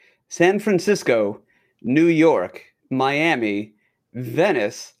San Francisco, New York, Miami,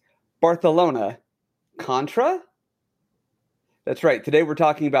 Venice, Barcelona, Contra? That's right. Today we're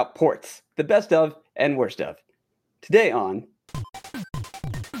talking about ports, the best of and worst of. Today on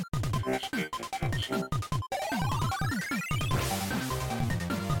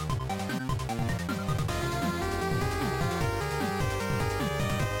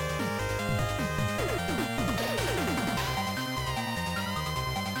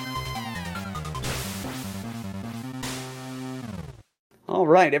All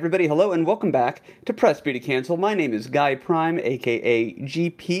right, everybody, hello and welcome back to Press B to Cancel. My name is Guy Prime, aka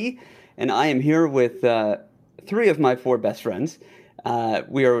GP, and I am here with three of my four best friends.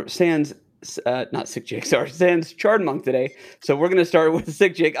 We are Sans Chardmonk today, so we're going to start with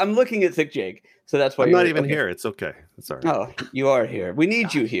Sick Jake. I'm looking at Sick Jake, so that's why I'm not even here. It's okay. It's all right. Oh, you are here. We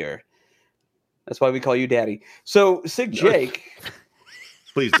need you here. That's why we call you Daddy. So, Sick Jake.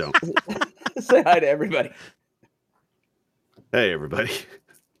 Please don't. Say hi to everybody. Hey, everybody.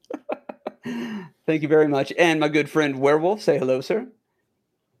 Thank you very much. And my good friend Werewolf, say hello, sir.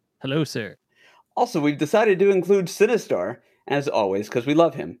 Hello, sir. Also, we've decided to include Sinistar, as always, because we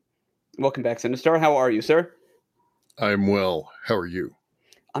love him. Welcome back, Sinistar. How are you, sir? I'm well. How are you?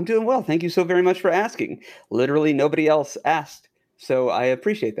 I'm doing well. Thank you so very much for asking. Literally nobody else asked, so I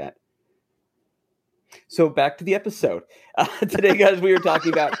appreciate that. So back to the episode. Today, guys, we are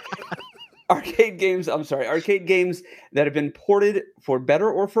talking about arcade games that have been ported for better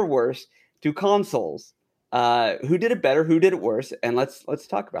or for worse to consoles. Who did it better? Who did it worse? And let's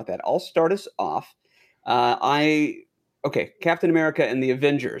talk about that. I'll start us off. Captain America and the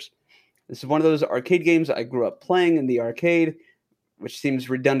Avengers. This is one of those arcade games I grew up playing in the arcade, which seems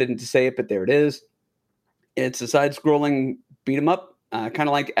redundant to say it, but there it is. It's a side-scrolling beat 'em up, kind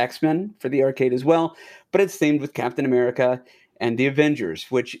of like X-Men for the arcade as well, but it's themed with Captain America and the Avengers,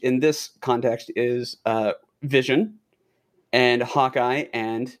 which in this context is Vision and Hawkeye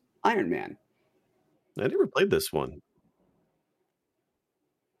and Iron Man. I never played this one.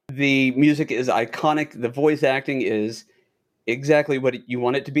 The music is iconic. The voice acting is exactly what you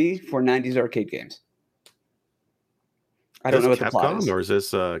want it to be for 90s arcade games. I don't know what the plot is. Or is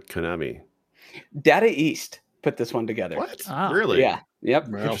this Konami? Data East put this one together. What? Ah. Really? Yeah. Yep.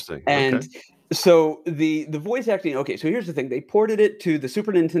 Wow. Interesting. And okay. so the voice acting, okay, so here's the thing. They ported it to the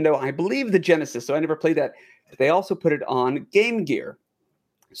Super Nintendo, I believe the Genesis, so I never played that. But they also put it on Game Gear.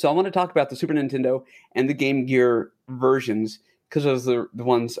 So I want to talk about the Super Nintendo and the Game Gear versions because those are the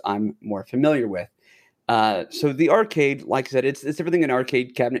ones I'm more familiar with. So the arcade, like I said, it's everything an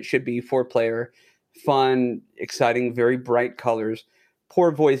arcade cabinet should be. 4-player, fun, exciting, very bright colors,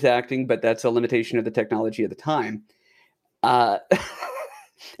 poor voice acting, but that's a limitation of the technology at the time.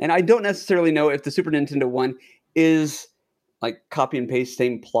 And I don't necessarily know if the Super Nintendo one is like copy and paste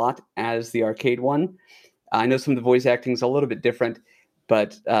same plot as the arcade one. I know some of the voice acting is a little bit different,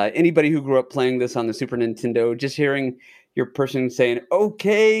 but anybody who grew up playing this on the Super Nintendo, just hearing your person saying,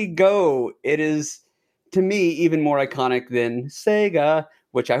 "Okay, go," it is, to me, even more iconic than Sega,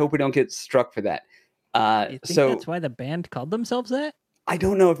 which I hope we don't get struck for that. You think that's why the band called themselves that? I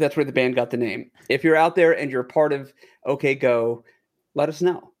don't know if that's where the band got the name. If you're out there and you're part of OK Go, let us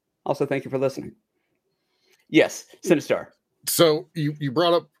know. Also, thank you for listening. Yes, Sinistar. So you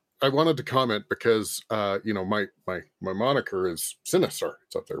brought up, I wanted to comment because, my moniker is Sinistar.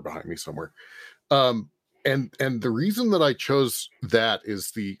 It's up there behind me somewhere. And the reason that I chose that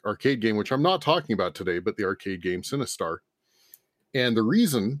is the arcade game, which I'm not talking about today, but the arcade game Sinistar. And the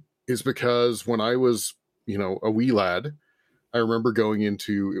reason is because when I was, a wee lad, I remember going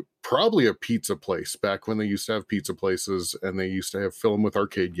into probably a pizza place back when they used to have pizza places and they used to fill them with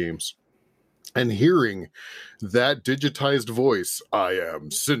arcade games, and hearing that digitized voice, "I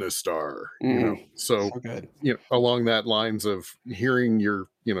am Sinistar," so good. Along that lines of hearing your,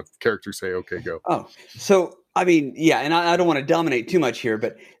 character say, "Okay, go." Oh, so I mean, yeah, and I don't want to dominate too much here,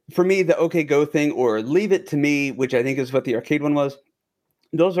 but for me, the OK Go thing or Leave It to Me, which I think is what the arcade one was,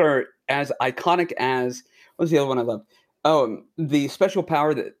 those are as iconic as, what's the other one I love? Oh, the special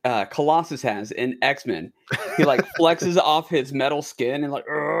power that Colossus has in X-Men. He like flexes off his metal skin and like,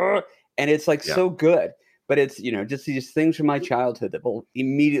 and it's like so good. But it's, just these things from my childhood that will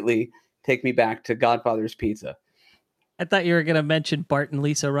immediately take me back to Godfather's Pizza. I thought you were going to mention Bart and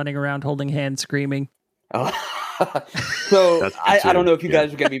Lisa running around holding hands screaming. Oh. So I don't know if you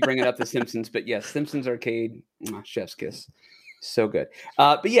guys are going to be bringing up The Simpsons, but yes, Simpsons arcade, chef's kiss. So good.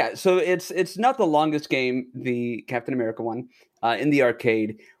 But yeah, so it's not the longest game, the Captain America one, in the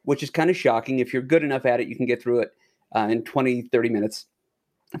arcade, which is kind of shocking. If you're good enough at it, you can get through it in 20, 30 minutes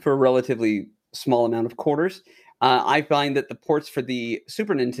for a relatively small amount of quarters. I find that the ports for the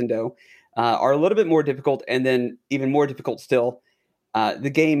Super Nintendo are a little bit more difficult, and then even more difficult still,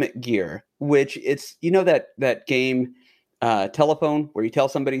 the Game Gear, which it's that game Telephone, where you tell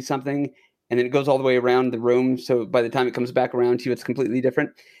somebody something and then it goes all the way around the room. So by the time it comes back around to you, it's completely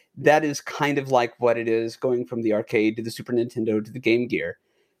different. That is kind of like what it is going from the arcade to the Super Nintendo to the Game Gear.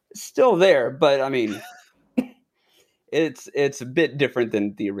 It's still there, but I mean, it's a bit different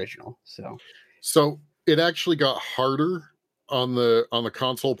than the original. So it actually got harder on the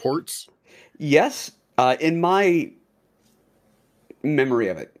console ports. Yes, in my memory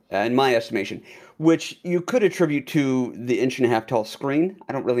of it, in my estimation, which you could attribute to the 1.5-inch tall screen.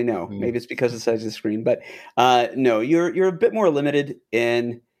 I don't really know. Maybe it's because of the size of the screen, but no, you're a bit more limited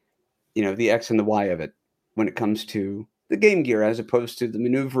in the X and the Y of it when it comes to the Game Gear, as opposed to the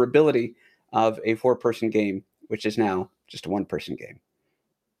maneuverability of a 4-person game, which is now just a 1-person game.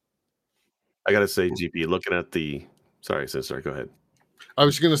 I gotta say, GP, looking at the sorry, go ahead. I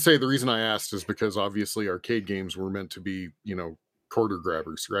was going to say the reason I asked is because obviously arcade games were meant to be, quarter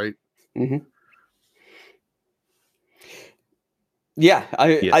grabbers, right? Mm-hmm. Yeah,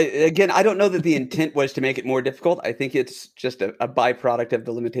 I don't know that the intent was to make it more difficult. I think it's just a byproduct of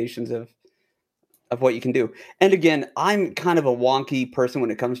the limitations of what you can do. And again, I'm kind of a wonky person when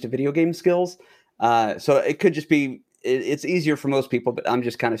it comes to video game skills. So it could just be, it's easier for most people, but I'm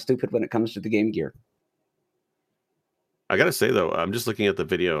just kind of stupid when it comes to the Game Gear. I gotta say though, I'm just looking at the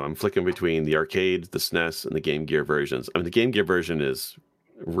video. I'm flicking between the arcade, the SNES, and the Game Gear versions. I mean, the Game Gear version is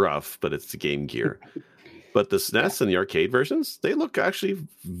rough, but it's the Game Gear. But the SNES and the arcade versions, they look actually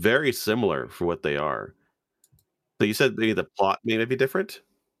very similar for what they are. So you said maybe the plot may be different?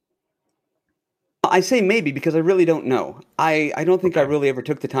 I say maybe because I really don't know. I don't think I really ever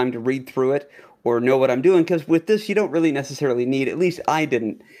took the time to read through it or know what I'm doing, because with this, you don't really necessarily need, at least I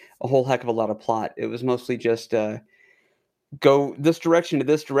didn't, a whole heck of a lot of plot. It was mostly just go this direction to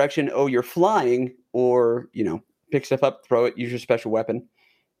this direction. Oh, you're flying, or, pick stuff up, throw it, use your special weapon.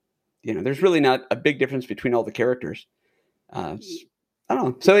 There's really not a big difference between all the characters. I don't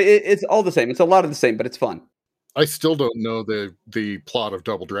know. So it's all the same. It's a lot of the same, but it's fun. I still don't know the plot of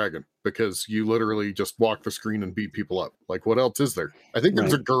Double Dragon, because you literally just walk the screen and beat people up. Like, what else is there? I think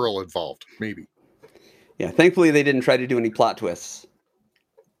there's a girl involved, maybe. Yeah, thankfully they didn't try to do any plot twists.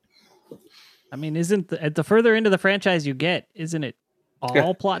 I mean, at the further into the franchise you get, isn't it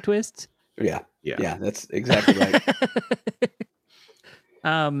all plot twists? Yeah, that's exactly right.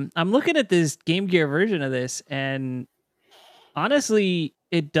 I'm looking at this Game Gear version of this, and honestly,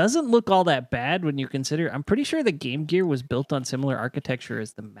 it doesn't look all that bad when you consider. I'm pretty sure the Game Gear was built on similar architecture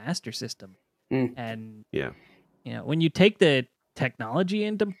as the Master System, and when you take the technology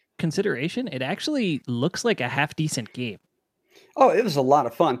into consideration, it actually looks like a half decent game. Oh, it was a lot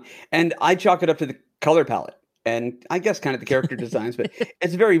of fun, and I chalk it up to the color palette, and I guess kind of the character designs. But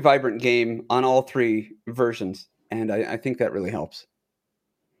it's a very vibrant game on all 3 versions, and I think that really helps.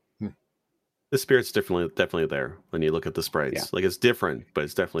 The spirit's definitely there when you look at the sprites. Yeah. Like, it's different, but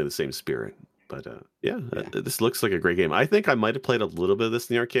it's definitely the same spirit. But this looks like a great game. I think I might have played a little bit of this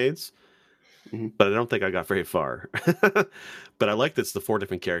in the arcades, but I don't think I got very far. But I like it's the 4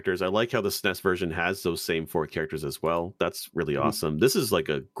 different characters. I like how the SNES version has those same 4 characters as well. That's really awesome. This is like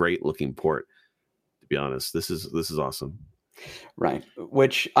a great looking port, to be honest. This is awesome. Right.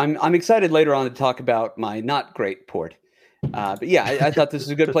 Which I'm excited later on to talk about my not great port. But yeah, I thought this is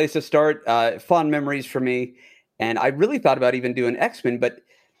a good place to start. Fond memories for me. And I really thought about even doing X-Men, but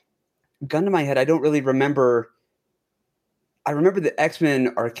gun to my head, I don't really remember. I remember the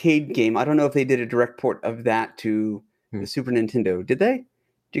X-Men arcade game. I don't know if they did a direct port of that to the Super Nintendo. Did they?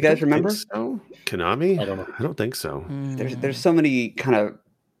 Do you guys remember? So? Konami? I don't know. I don't think so. There's so many kind of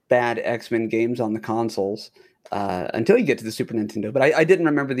bad X-Men games on the consoles until you get to the Super Nintendo. But I didn't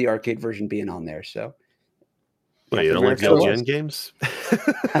remember the arcade version being on there, so. Wait, you don't like the LGN games?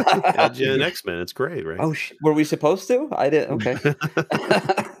 LGN X-Men, it's great, right? Oh, were we supposed to? I did. Okay.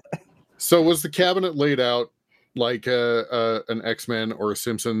 So was the cabinet laid out like an X-Men or a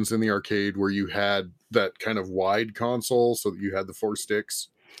Simpsons in the arcade, where you had that kind of wide console so that you had the 4 sticks?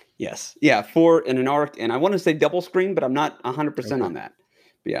 Yes. Yeah, 4 in an arc, and I want to say double screen, but I'm not 100% on that.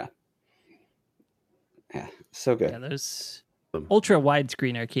 But yeah. Yeah, so good. Yeah, those ultra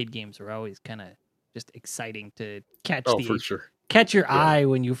widescreen arcade games were always kind of just exciting to catch for sure. Catch your eye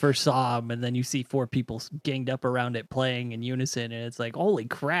when you first saw them, and then you see 4 people ganged up around it playing in unison, and it's like, holy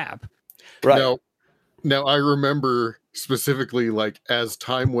crap. Right. Now I remember specifically, like, as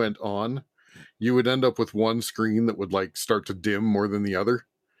time went on, you would end up with one screen that would like start to dim more than the other.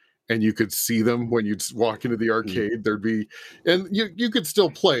 and you could see them when you'd walk into the arcade. There'd be, and you could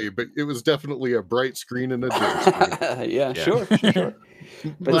still play, but it was definitely a bright screen and a dim screen. Yeah, Yeah. sure.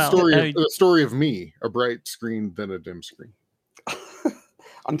 But Well, the story of me, a bright screen, then a dim screen.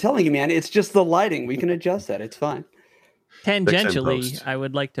 I'm telling you, man, it's just the lighting. We can adjust that. It's fine. Tangentially, post. I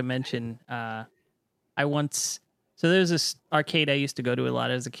would like to mention so there's this arcade I used to go to a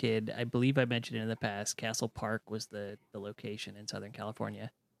lot as a kid. I believe I mentioned it in the past. Castle Park was the location in Southern California.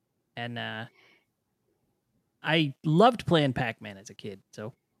 And I loved playing Pac-Man as a kid.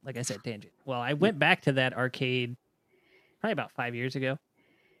 So, like I said, tangent. Well, I went back to that arcade probably about 5 years ago.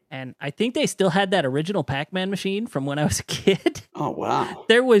 And I think they still had that original Pac-Man machine from when I was a kid. Oh, wow.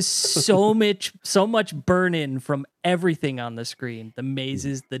 There was so much burn-in from everything on the screen. The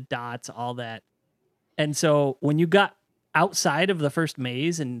mazes, the dots, all that. And so when you got outside of the first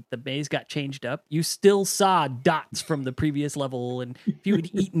maze and the maze got changed up, you still saw dots from the previous level. And if you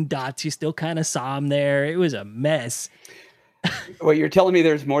had eaten dots, you still kind of saw them there. It was a mess. Well, you're telling me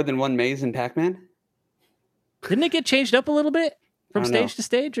there's more than one maze in Pac-Man? Didn't it get changed up a little bit from I don't know. stage to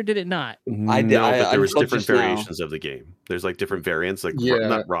stage, or did it not? I did- No, but I there was looked different just now. variations of the game. There's like different variants, like Yeah.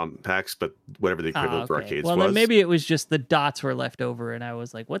 not ROM packs, but whatever the equivalent for arcades Well, was. then maybe it was just the dots were left over, and I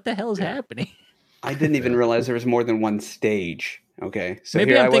was like, "What the hell is happening?" I didn't even realize there was more than one stage. Okay. So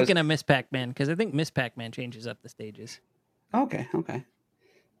Maybe here I'm I was- thinking of Miss Pac-Man, because I think Miss Pac-Man changes up the stages. Okay.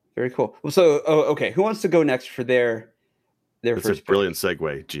 Very cool. Well, so, okay. Who wants to go next for their It's first a brilliant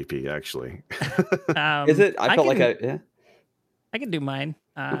segue, GP, actually. Is it? I felt can, yeah. I can do mine.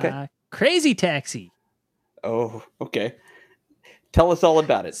 Okay. Crazy Taxi. Oh, okay. Tell us all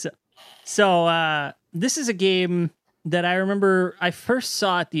about it. So this is a game that I remember I first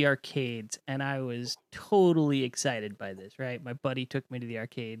saw at the arcades, and I was totally excited by this, right? My buddy took me to the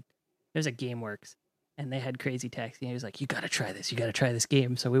arcade. There's a GameWorks, and they had Crazy Taxi, and he was like, you got to try this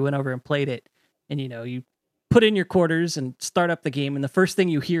game. So we went over and played it, and you put in your quarters and start up the game, and the first thing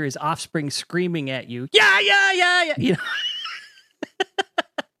you hear is Offspring screaming at you, yeah, you know.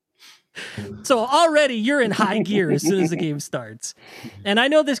 So already you're in high gear as soon as the game starts. And I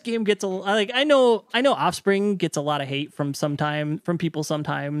know this game gets I know Offspring gets a lot of hate from people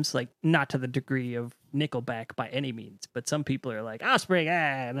sometimes, like not to the degree of Nickelback by any means, but some people are like Offspring,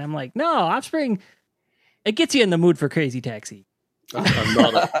 and I'm like, no, Offspring, it gets you in the mood for Crazy Taxi.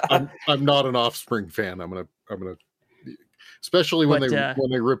 I'm not an Offspring fan. I'm gonna, especially when But,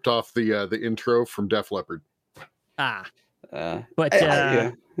 they ripped off the intro from Def Leppard. But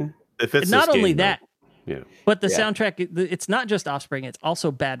yeah. If it's not this only game, though. that, Yeah. but the Yeah. soundtrack, it's not just Offspring, it's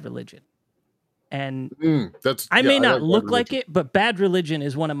also Bad Religion. And That's I may not like look Bad like Religion. it, but Bad Religion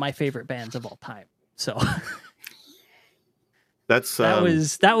is one of my favorite bands of all time. So That's that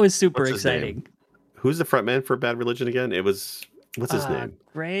was super what's his name? exciting. Who's the frontman for Bad Religion again? It was what's his name?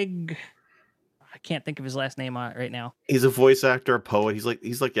 Greg. I can't think of his last name on it right now. He's a voice actor, a poet.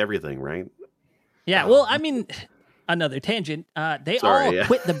 He's like everything, right? Yeah, well, I mean, another tangent. They all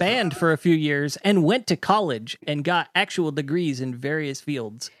quit the band for a few years and went to college and got actual degrees in various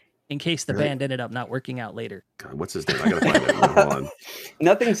fields in case the band ended up not working out later. God, what's his name? I gotta find it. Hold on.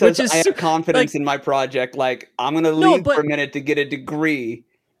 Nothing says Which is I have confidence like- in my project. Like I'm going to No, leave but- for a minute to get a degree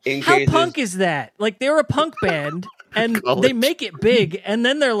in How case. punk is that? Like, they were a punk band and they College. make it big, and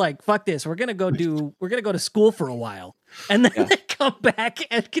then they're like, fuck this, we're gonna go to school for a while. And then they come back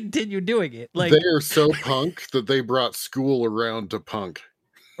and continue doing it. Like, They are so punk that they brought school around to punk.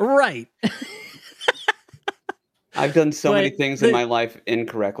 right. I've done so many But things in my life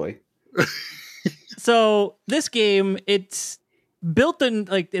incorrectly. So this game, it's built in,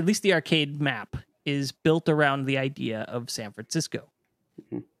 like, at least the arcade map is built around the idea of San Francisco.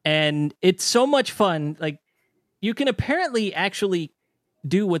 Mhm. And it's so much fun. Like, you can apparently actually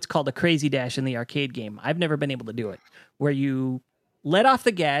do what's called a crazy dash in the arcade game. I've never been able to do it, where you let off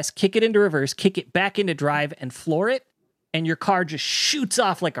the gas, kick it into reverse, kick it back into drive, and floor it, and your car just shoots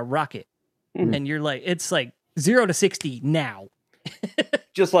off like a rocket. Mhm. And you're like, it's like 0 to 60 now.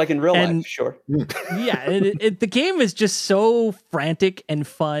 Just like in real And- life, sure. Yeah, the game is just so frantic and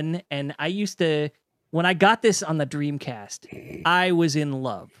fun. And I used to, when I got this on the Dreamcast, I was in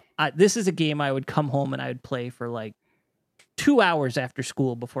love. This is a game I would come home and I would play for like 2 hours after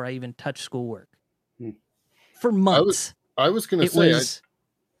school before I even touched schoolwork. Hmm. For months. I was going to It say, was,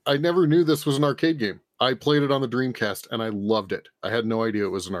 I never knew this was an arcade game. I played it on the Dreamcast and I loved it. I had no idea it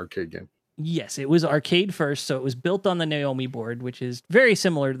was an arcade game. yes, it was arcade first. So it was built on the Naomi board, which is very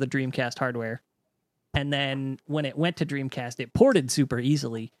similar to the Dreamcast hardware. And then when it went to Dreamcast, it ported super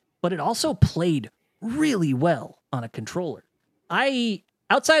easily, but it also played really well on a controller.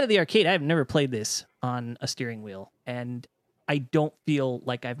 Outside of the arcade, I've never played this on a steering wheel. And I don't feel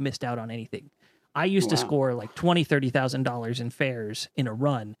like I've missed out on anything. I used to score like $20,000-$30,000 in fares in a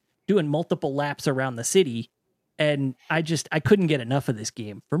run, doing multiple laps around the city, and I couldn't get enough of this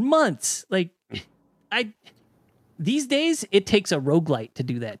game for months. Like, these days it takes a roguelite to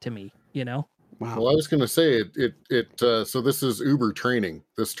do that to me, you know? Wow. Well, I was going to say so this is Uber training.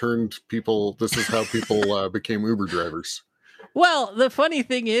 This is how people became Uber drivers. Well, the funny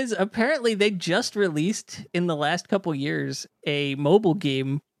thing is, apparently they just released in the last couple years a mobile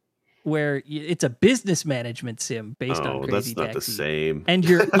game where it's a business management sim based on Crazy that's not Taxi. the same. And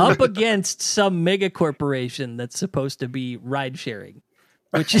you're up against some mega corporation that's supposed to be ride sharing,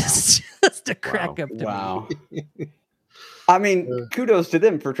 which is just a crack up to me. I mean, kudos to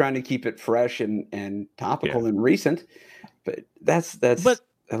them for trying to keep it fresh and topical and recent. But that's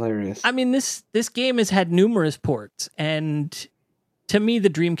hilarious. I mean, this game has had numerous ports, and to me, the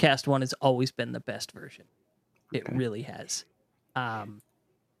Dreamcast one has always been the best version. It really has.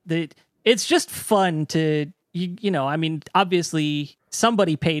 It's just fun to you know. I mean, obviously,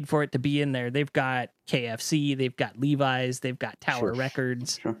 somebody paid for it to be in there. They've got KFC, they've got Levi's, they've got Tower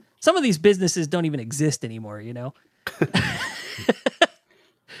Records. Sure. Some of these businesses don't even exist anymore, you know.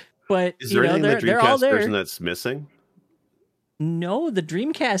 But is there anything in the Dreamcast version that's missing? No, the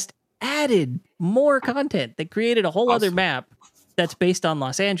Dreamcast added more content. They created a whole other map that's based on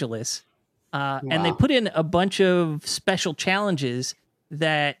Los Angeles. And they put in a bunch of special challenges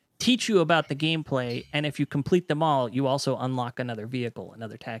that teach you about the gameplay. And if you complete them all, you also unlock another vehicle,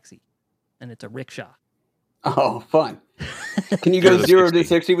 another taxi. And it's a rickshaw. Oh, fun. Can you go 0 to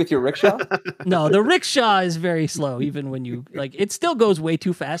 60 with your rickshaw? No, the rickshaw is very slow, even when you it still goes way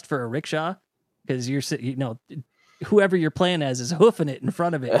too fast for a rickshaw because whoever you're playing as is hoofing it in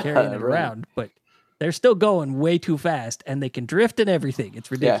front of it, carrying it around, but they're still going way too fast and they can drift and everything.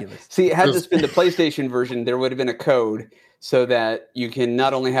 It's ridiculous. Yeah. See, had this been the PlayStation version, there would have been a code so that you can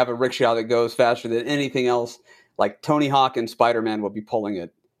not only have a rickshaw that goes faster than anything else, like Tony Hawk and Spider-Man will be pulling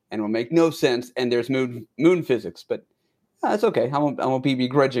it and will make no sense. And there's moon physics, but that's okay. I won't be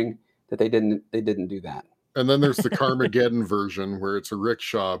begrudging that they didn't do that. And then there's the Carmageddon version where it's a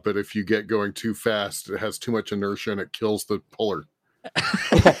rickshaw, but if you get going too fast, it has too much inertia and it kills the puller.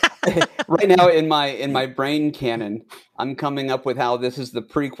 Right now in my brain canon, I'm coming up with how this is the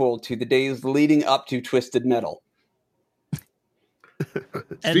prequel to the days leading up to Twisted Metal.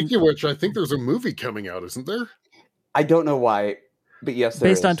 Speaking of which, I think there's a movie coming out, isn't there? I don't know why, but yes,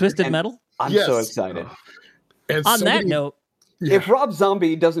 there based is. on Twisted And Metal. I'm so excited. And on that note, if Rob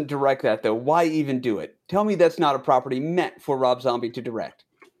Zombie doesn't direct that, though, why even do it? Tell me that's not a property meant for Rob Zombie to direct.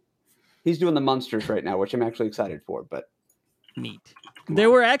 He's doing the Munsters right now, which I'm actually excited for. But neat. There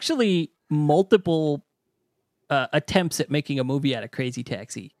were actually multiple attempts at making a movie out of Crazy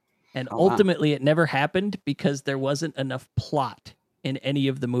Taxi, and ultimately it never happened because there wasn't enough plot in any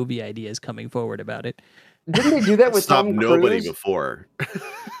of the movie ideas coming forward about it. Didn't they do that with Tom Cruise? Nobody before.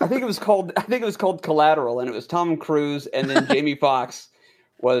 I think it was called Collateral, and it was Tom Cruise, and then Jamie Foxx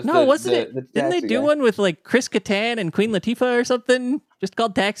was. No, wasn't it? Didn't they do one with like Chris Kattan and Queen Latifah or something, just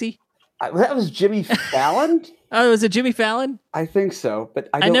called Taxi? That was Jimmy Fallon. Oh, was it Jimmy Fallon? I think so, but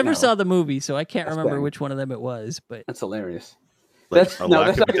I never know. saw the movie, so I can't remember which one of them it was. But that's hilarious. Like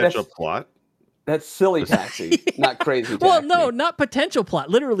lack of potential plot. That's silly Taxi, not Crazy Taxi. Well, no, not potential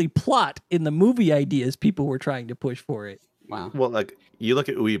plot. Literally plot in the movie ideas people were trying to push for it. Wow. Well, like you look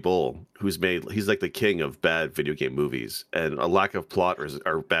at Uwe Boll, he's like the king of bad video game movies, and a lack of plot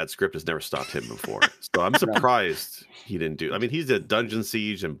or bad script has never stopped him before. So I'm surprised he didn't do. I mean, he did Dungeon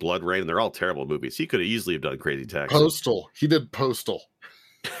Siege and Blood Rain, and they're all terrible movies. He could have easily have done Crazy Taxi. Postal. He did Postal.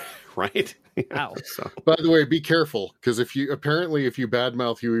 Right? Wow. By the way, be careful, because if you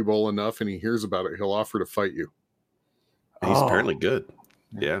badmouth Uwe Boll enough and he hears about it, he'll offer to fight you. He's apparently good.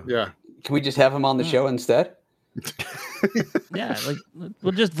 Yeah. Yeah. Can we just have him on the show instead? Yeah, like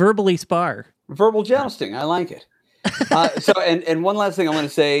we'll just verbally spar. Verbal jousting. I like it. So, and one last thing I want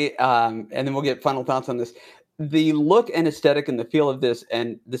to say, and then we'll get final thoughts on this. The look and aesthetic and the feel of this,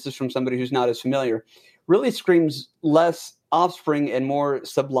 and this is from somebody who's not as familiar, really screams less Offspring and more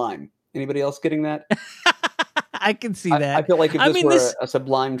Sublime. Anybody else getting that? I can see that. I feel like if this were a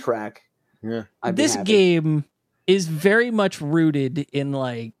Sublime track, yeah, this game is very much rooted in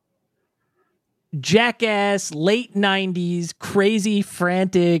like jackass, late 90s, crazy,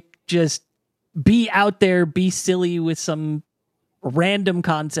 frantic, just be out there, be silly with some random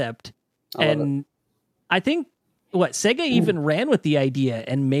concept. And I think Sega even ran with the idea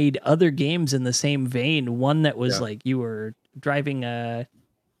and made other games in the same vein. One that was like you were driving an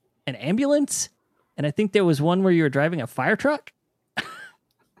ambulance, and I think there was one where you were driving a fire truck.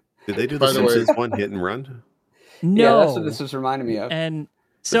 Did they do the Simpsons one, Hit and Run? No, Yeah, that's what this was reminding me of. and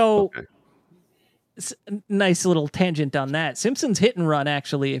so Okay. nice little tangent on that. Simpsons Hit and Run,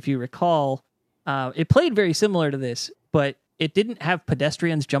 actually, if you recall, it played very similar to this, but it didn't have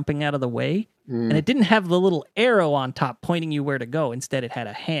pedestrians jumping out of the way, and it didn't have the little arrow on top pointing you where to go. Instead, it had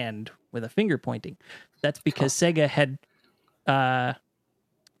a hand with a finger pointing. That's because Sega had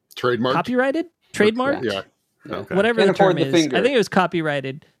Trademark. copyrighted, trademarked, Yeah. Okay. whatever Can't the term afford the is. finger. I think it was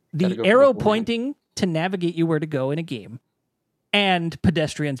copyrighted. Gotta The go arrow for the hand. pointing to navigate you where to go in a game, and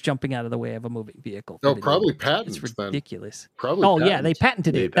pedestrians jumping out of the way of a moving vehicle. Oh, for video probably games. patents It's then. ridiculous. Probably. Oh yeah, they patents.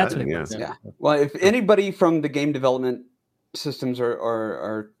 patented They it. That's what patented, it was. Yeah. Well, if anybody from the game development systems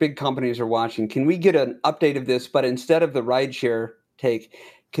or big companies are watching, can we get an update of this? But instead of the rideshare take,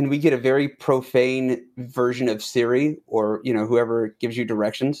 can we get a very profane version of Siri or whoever gives you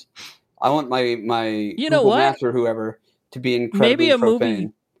directions? I want my You know Google what? Maps or whoever to be incredibly Maybe a profane.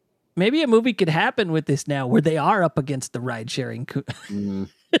 movie. Maybe a movie could happen with this now, where they are up against the ride-sharing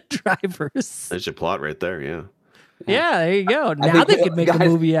drivers. There's your plot right there. Yeah. Yeah, there you go. Now think, they could make a guys-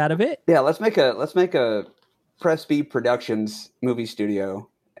 movie out of it. Yeah, let's make a Press B Productions movie studio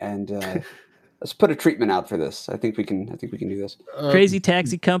and let's put a treatment out for this. I think we can do this. Crazy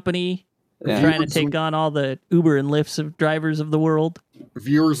Taxi Company Yeah. trying to take on all the Uber and Lyfts of drivers of the world.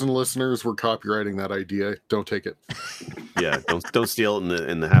 Viewers and listeners, we're copywriting that idea. Don't take it. Yeah. Don't steal it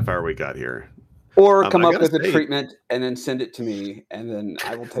in the half hour we got here. Or come I up gotta with a say- treatment and then send it to me, and then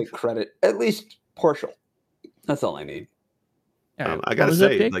I will take credit, at least partial. That's all I need. All right, I what gotta was that,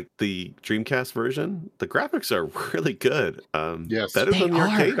 say, Jake? like the Dreamcast version, the graphics are really good. Yes. Better They than the are.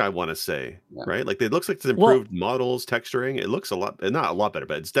 arcade, I want to say. Yeah. Right? Like it looks like it's improved models, texturing. It looks not a lot better,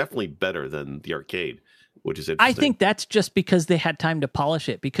 but it's definitely better than the arcade, which is interesting. I think that's just because they had time to polish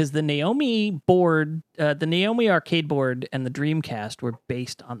it, because the Naomi board, the Naomi arcade board and the Dreamcast were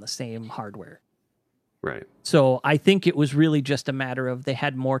based on the same hardware. right. So I think it was really just a matter of they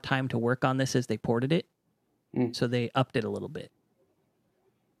had more time to work on this as they ported it. Mm. So they upped it a little bit.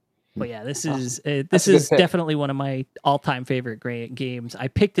 But yeah, this Awesome. is That's this a good is pick. definitely one of my all-time favorite games. I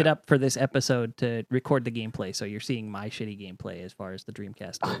picked it up for this episode to record the gameplay, so you're seeing my shitty gameplay as far as the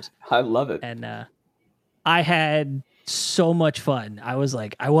Dreamcast goes. I love it. And I had so much fun. I was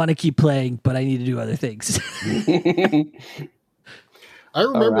like, I want to keep playing, but I need to do other things. I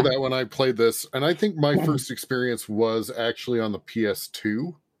remember right. that when I played this, and I think my first experience was actually on the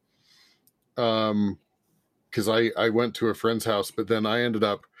PS2. Because I went to a friend's house, but then I ended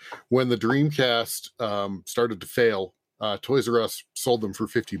up, when the Dreamcast started to fail, Toys R Us sold them for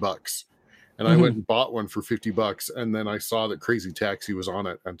 $50, and I went and bought one for $50, and then I saw that Crazy Taxi was on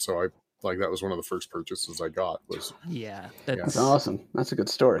it, and so that was one of the first purchases I got. Was Yeah, That's that's awesome. That's a good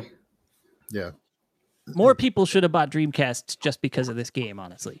story. yeah. more people should have bought Dreamcasts just because of this game.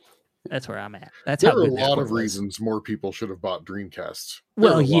 Honestly, that's where I'm at. That's There how are a good this lot port of was. reasons more people should have bought Dreamcasts.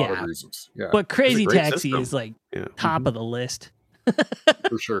 Well, There are a lot yeah. of reasons. Yeah, But Crazy great Taxi system. is like Yeah. top of the list.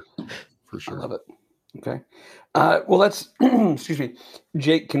 for sure. For I sure. love it. Okay. Well, let's excuse me,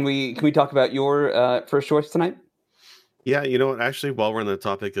 Jake. Can we talk about your first choice tonight? Yeah, you know what? Actually, while we're on the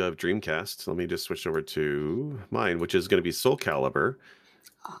topic of Dreamcast, let me just switch over to mine, which is going to be Soul Calibur.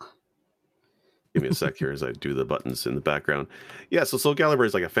 Give me a sec here as I do the buttons in the background. Yeah, so Soul Calibur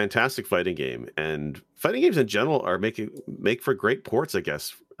is like a fantastic fighting game, and fighting games in general are make for great ports, I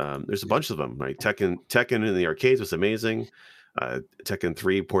guess. There's a bunch of them, right? Tekken in the arcades was amazing. Tekken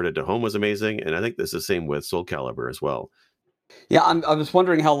 3 ported to home was amazing, and I think this is the same with Soul Calibur as well. Yeah, I was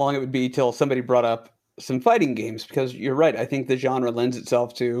wondering how long it would be till somebody brought up some fighting games, because you're right. I think the genre lends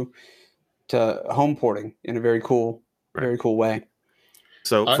itself to home porting in a very cool way.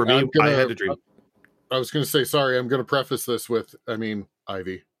 So for me, I had to dream. I was going to say, sorry, I'm going to preface this with, Ivy.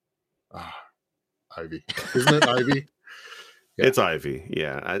 Ivy. Isn't it Ivy? Yeah. It's Ivy,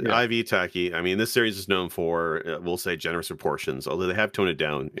 yeah. Ivy Tacky. I mean, this series is known for, we'll say, generous proportions, although they have toned it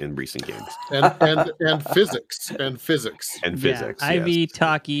down in recent games. And physics. And Yeah, physics. Ivy, yes.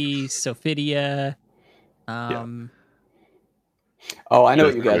 Taki, Sophidia. Oh, I know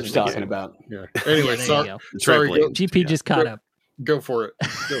what That's you guys are original talking game. about. Yeah. Yeah, Anyway, there sorry, you go. sorry. Trampoline. GP Yeah. just caught up. Go for it.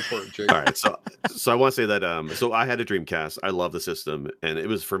 Go for it, Jake. All right, so I want to say that so I had a Dreamcast. I love the system, and it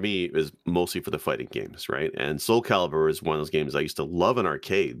was mostly for the fighting games, right? And Soul Calibur is one of those games I used to love in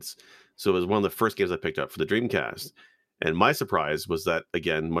arcades. So it was one of the first games I picked up for the Dreamcast. And my surprise was that,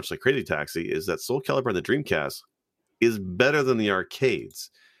 again, much like Crazy Taxi, is that Soul Calibur on the Dreamcast is better than the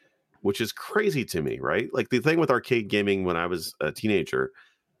arcades, which is crazy to me, right? Like the thing with arcade gaming when I was a teenager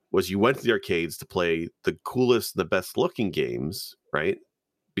was you went to the arcades to play the coolest, the best looking games, right?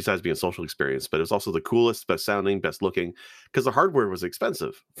 Besides being a social experience, but it was also the coolest, best sounding, best looking, because the hardware was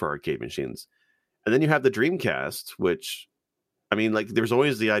expensive for arcade machines. And then you have the Dreamcast, which, I mean, like, there's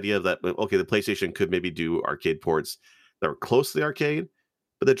always the idea that, okay, the PlayStation could maybe do arcade ports that were close to the arcade,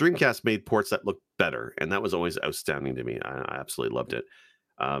 but the Dreamcast made ports that looked better, and that was always outstanding to me. I absolutely loved it.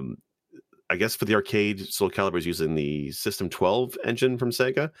 I guess for the arcade, Soul Calibur is using the System 12 engine from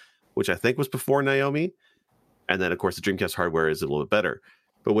Sega, which I think was before Naomi. And then, of course, the Dreamcast hardware is a little bit better.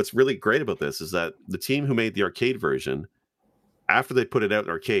 But what's really great about this is that the team who made the arcade version, after they put it out in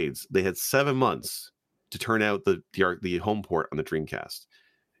arcades, they had 7 months to turn out the home port on the Dreamcast.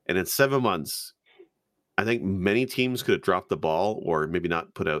 And in 7 months, I think many teams could have dropped the ball or maybe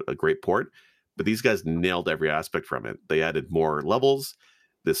not put out a great port, but these guys nailed every aspect from it. They added more levels.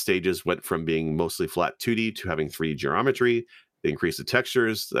 The stages went from being mostly flat 2D to having 3D geometry. They increased the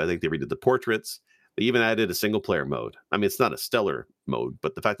textures. I think they redid the portraits. They even added a single player mode. I mean, it's not a stellar mode,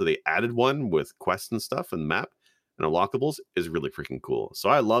 but the fact that they added one with quests and stuff and map and unlockables is really freaking cool. So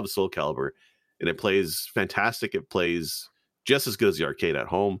I love Soul Calibur, and it plays fantastic. It plays just as good as the arcade at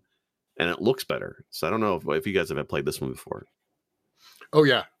home, and it looks better. So I don't know if you guys have played this one before. Oh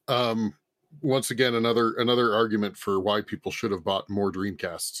yeah. Once again, another argument for why people should have bought more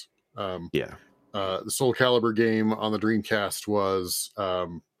Dreamcasts. Yeah. The Soul Calibur game on the Dreamcast was, I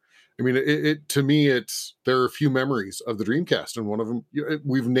mean, it to me, there are a few memories of the Dreamcast, and one of them,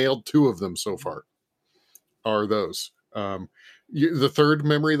 we've nailed 2 of them so far, are those. The third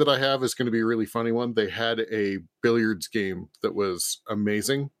memory that I have is going to be a really funny one. They had a billiards game that was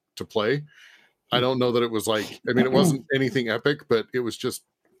amazing to play. I don't know that it was like, I mean, it wasn't anything epic, but it was just,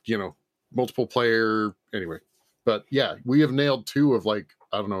 multiple player anyway. But yeah, we have nailed 2 of, like,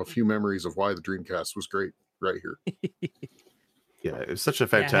 I don't know, a few memories of why the Dreamcast was great right here. Yeah, it's such a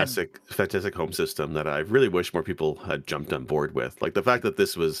fantastic home system that I really wish more people had jumped on board with. Like, the fact that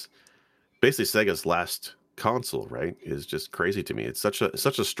this was basically Sega's last console, right, is just crazy to me. It's such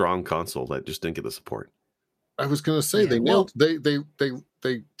a strong console that just didn't get the support. I was going to say they nailed.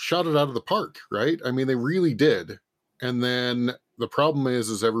 They shot it out of the park, right? I mean, they really did. And then the problem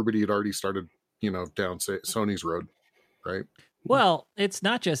is everybody had already started, down Sony's road, right? Well, it's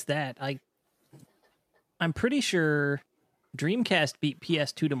not just that. I'm pretty sure Dreamcast beat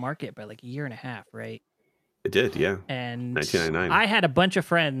PS2 to market by like a year and a half, right? It did, yeah. And 1999. I had a bunch of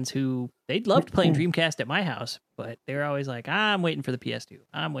friends who they loved playing Dreamcast at my house, but they were always like, I'm waiting for the PS2.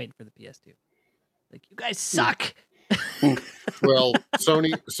 I'm waiting for the PS2. Like, you guys suck. Well,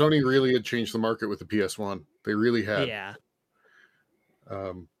 Sony really had changed the market with the PS1. They really had. Yeah.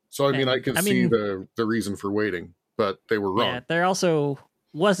 So I mean, I can see the reason for waiting, but they were wrong. Yeah, there also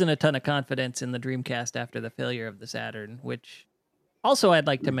wasn't a ton of confidence in the Dreamcast after the failure of the Saturn, which also I'd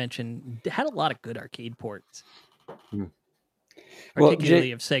like to mention had a lot of good arcade ports,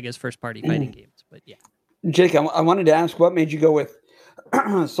 particularly of Sega's first-party fighting games. But yeah, Jake, I wanted to ask, what made you go with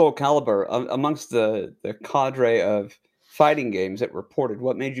Soul Calibur amongst the cadre of fighting games that were ported?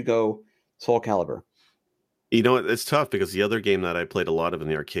 What made you go Soul Calibur? You know, it's tough because the other game that I played a lot of in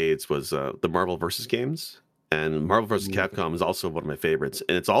the arcades was the Marvel vs. games. And Marvel vs. Capcom is also one of my favorites.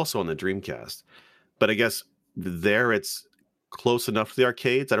 And it's also on the Dreamcast. But I guess there it's close enough to the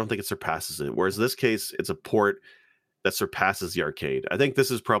arcades. I don't think it surpasses it. Whereas in this case, it's a port that surpasses the arcade. I think this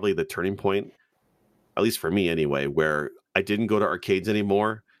is probably the turning point, at least for me anyway, where I didn't go to arcades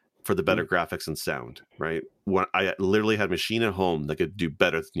anymore for the better graphics and sound, right? When I literally had a machine at home that could do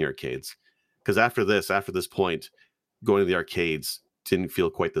better than the arcades. Because after this point, going to the arcades didn't feel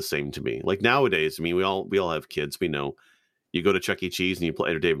quite the same to me. Like nowadays, I mean, we all have kids. We know you go to Chuck E. Cheese and you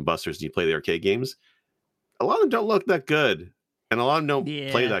play, or Dave and Buster's, and you play the arcade games. A lot of them don't look that good, and a lot of them don't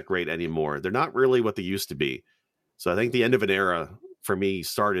play that great anymore. They're not really what they used to be. So I think the end of an era for me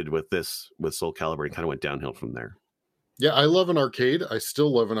started with Soul Calibur, and kind of went downhill from there. Yeah, I love an arcade. I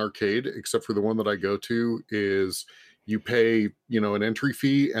still love an arcade, except for the one that I go to is you pay, an entry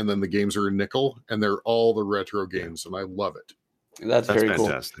fee, and then the games are a nickel, and they're all the retro games, and I love it. That's very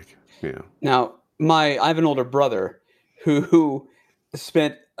fantastic. Cool. Yeah. Now, I have an older brother who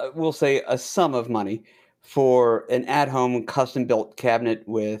spent, we'll say, a sum of money for an at-home custom-built cabinet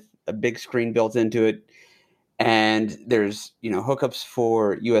with a big screen built into it, and there's hookups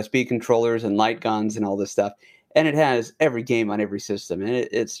for USB controllers and light guns and all this stuff, and it has every game on every system, and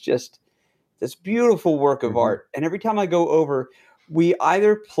it's just this beautiful work of art. And every time I go over, we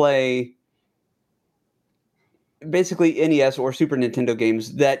either play basically NES or Super Nintendo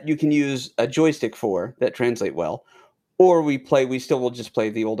games that you can use a joystick for that translate well, or we still will just play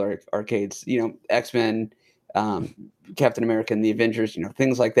the old arcades, X-Men, Captain America and the Avengers,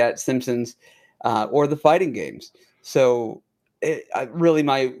 things like that, Simpsons, or the fighting games. So really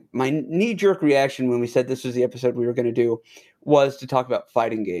my knee-jerk reaction when we said this was the episode we were going to do was to talk about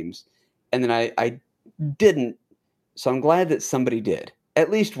fighting games. and then I didn't. So I'm glad that somebody did at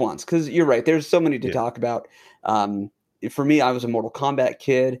least once, because you're right. There's so many to talk about. For me, I was a Mortal Kombat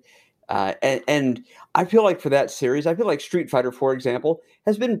kid. And I feel like for that series, I feel like Street Fighter, for example,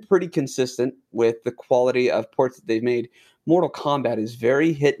 has been pretty consistent with the quality of ports that they've made. Mortal Kombat is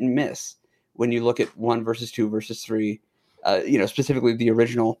very hit and miss when you look at 1 versus 2 versus 3, specifically the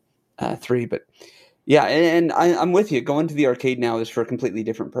original 3. But yeah, and I'm with you. Going to the arcade now is for a completely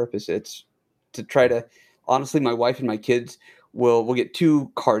different purpose. It's to try to, honestly, my wife and my kids will get 2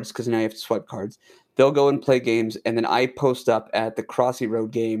 cards because now you have to swipe cards. They'll go and play games, and then I post up at the Crossy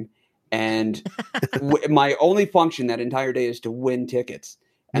Road game. And my only function that entire day is to win tickets.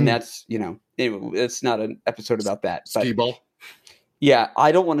 And that's, anyway, it's not an episode about that. But Skee-ball. Yeah,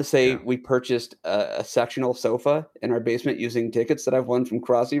 I don't want to say we purchased a sectional sofa in our basement using tickets that I've won from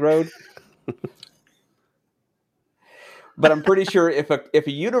Crossy Road. But I'm pretty sure if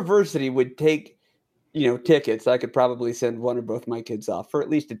a university would take, tickets, I could probably send one or both my kids off for at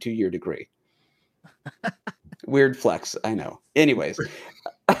least a 2-year degree. Weird flex, I know. Anyways,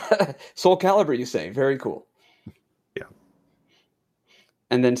 Soul Calibur, you say? Very cool. Yeah.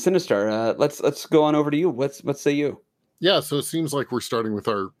 And then Sinistar, let's go on over to you. What say you? Yeah, so it seems like we're starting with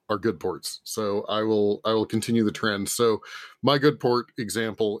our good ports. So I will continue the trend. So my good port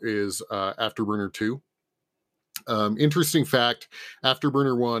example is Afterburner 2. Interesting fact: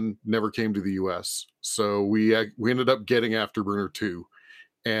 Afterburner 1 never came to the U.S., so we ended up getting Afterburner 2.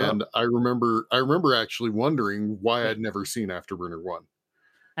 And I remember actually wondering why I'd never seen Afterburner 1.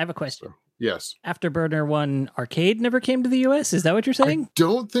 I have a question. So, yes. Afterburner 1 arcade never came to the US? Is that what you're saying? I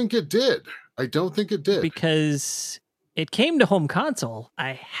don't think it did. Because it came to home console.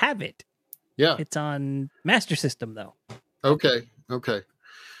 I have it. Yeah. It's on Master System, though. Okay.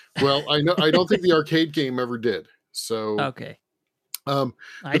 Well, I don't think the arcade game ever did. So okay. But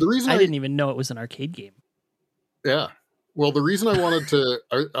the reason I didn't even know it was an arcade game. Yeah. Well, the reason I wanted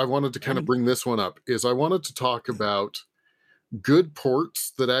to kind of bring this one up is I wanted to talk about good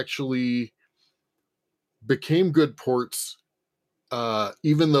ports that actually became good ports,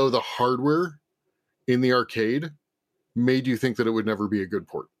 even though the hardware in the arcade made you think that it would never be a good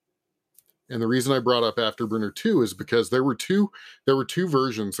port. And the reason I brought up Afterburner 2 is because there were two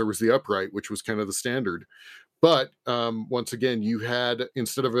versions. There was the upright, which was kind of the standard. But once again, you had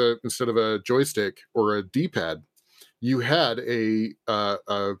instead of a joystick or a D-pad, you had a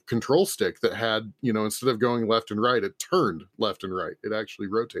control stick that had, instead of going left and right, it turned left and right. It actually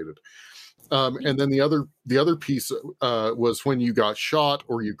rotated. And then the other piece was when you got shot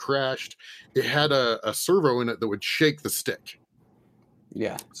or you crashed, it had a servo in it that would shake the stick.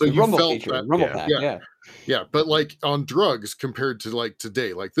 Yeah. So you rumble felt feature, that, rumble pack, yeah. But like on drugs compared to like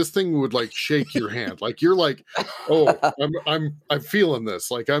today, like this thing would like shake your hand. Like you're like, oh, I'm feeling this.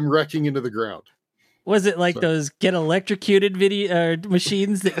 Like I'm wrecking into the ground. Was it like those get electrocuted video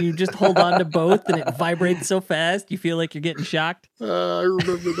machines that you just hold on to both and it vibrates so fast you feel like you're getting shocked? I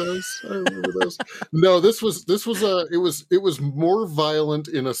remember those. No, this was it was more violent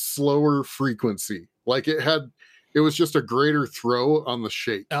in a slower frequency. Like it was just a greater throw on the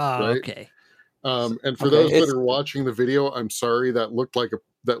shake. Oh, right? okay. And for those that are watching the video, I'm sorry that looked like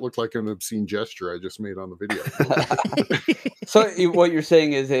an obscene gesture I just made on the video. So what you're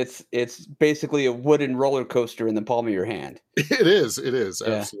saying is it's basically a wooden roller coaster in the palm of your hand. It is.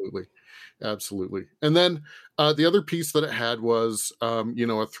 Yeah. Absolutely. And then the other piece that it had was a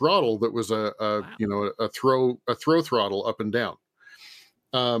throttle that was a throw throttle up and down.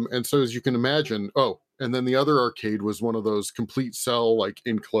 And so as you can imagine, and then the other arcade was one of those complete cell, like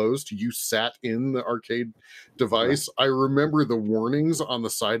enclosed. You sat in the arcade device. Right. I remember the warnings on the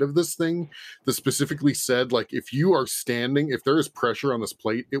side of this thing that specifically said, like, if you are standing, if there is pressure on this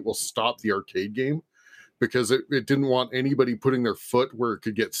plate, it will stop the arcade game because it didn't want anybody putting their foot where it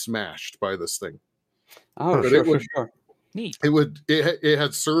could get smashed by this thing. Oh, but sure. Neat. It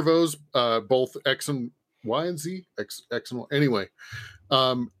had servos, both X and Y and Z, X and Y. Anyway.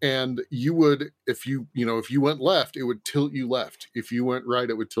 And you would, if you went left, it would tilt you left. If you went right,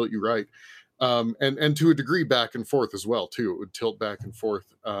 it would tilt you right. And to a degree back and forth as well, too. It would tilt back and forth.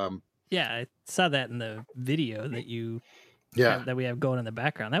 Yeah, I saw that in the video that we have going in the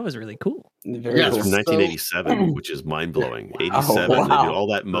background. That was really cool. It's from 1987, which is mind-blowing. 87, They do all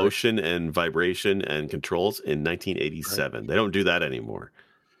that motion and vibration and controls in 1987. Right. They don't do that anymore.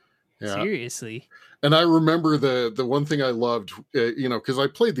 Yeah. Seriously. And I remember the one thing I loved, because I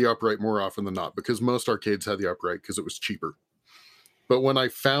played the upright more often than not, because most arcades had the upright because it was cheaper. But when I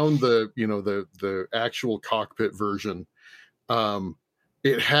found the actual cockpit version,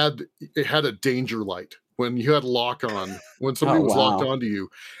 it had a danger light when you had lock on, when somebody was locked onto you,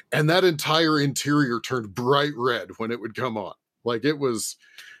 and that entire interior turned bright red when it would come on. Like it was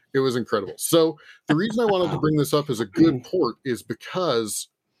incredible. So the reason I wanted to bring this up as a good port is because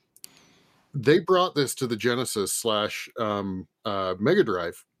they brought this to the Genesis / Mega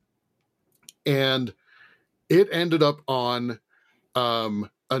Drive, and it ended up on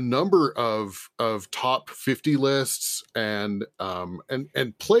a number of top 50 lists and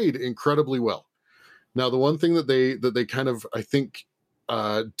played incredibly well. Now, the one thing that they kind of, I think,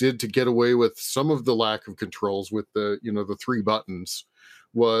 did to get away with some of the lack of controls with the 3 buttons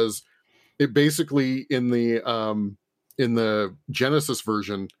was it basically in the Genesis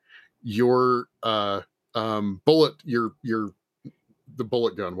version, your bullet, the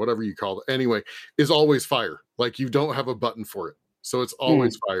bullet gun, whatever you call it, anyway, is always fire. Like you don't have a button for it, so it's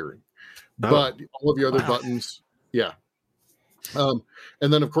always firing. But all of the other buttons, yeah. And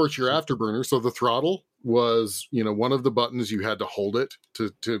then of course your afterburner. So the throttle was, one of the buttons, you had to hold it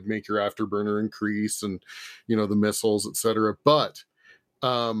to make your afterburner increase, and the missiles, etc. But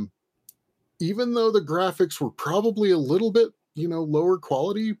even though the graphics were probably a little bit lower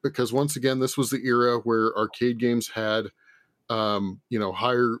quality, because once again this was the era where arcade games had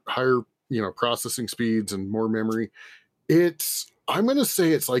higher processing speeds and more memory, I'm going to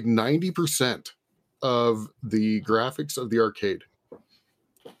say it's like 90% of the graphics of the arcade.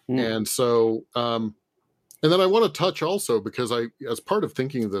 And so and then I want to touch also, because as part of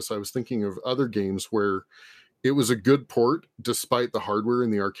thinking of this, I was thinking of other games where it was a good port despite the hardware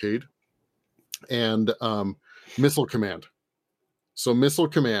in the arcade, and Missile Command. So Missile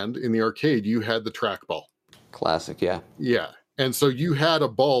Command in the arcade, you had the trackball. Classic, yeah. Yeah. And so you had a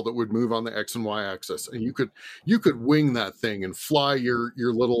ball that would move on the X and Y axis, and you could wing that thing and fly your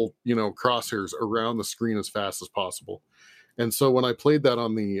little, crosshairs around the screen as fast as possible. And so when I played that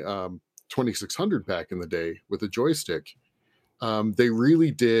on the 2600 back in the day with a joystick, they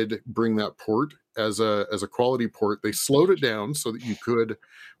really did bring that port as a quality port. They slowed it down so that you could,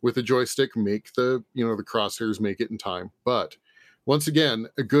 with a joystick, make the crosshairs make it in time. But once again,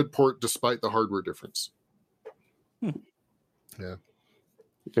 a good port despite the hardware difference. Yeah.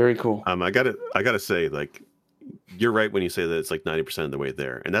 Very cool. I gotta say, like, you're right when you say that it's like 90% of the way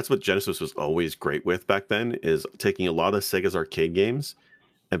there. And that's what Genesis was always great with back then, is taking a lot of Sega's arcade games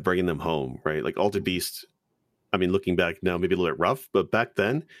and bringing them home, right? Like Altered Beast, I mean, looking back now, maybe a little bit rough, but back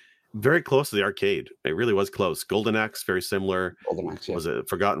then, very close to the arcade. It really was close. Golden Axe, very similar. Golden Axe, yeah. Was it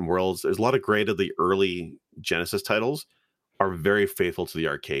Forgotten Worlds? There's a lot of great of the early Genesis titles are very faithful to the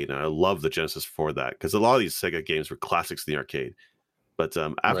arcade. And I love the Genesis for that, because a lot of these Sega games were classics in the arcade. But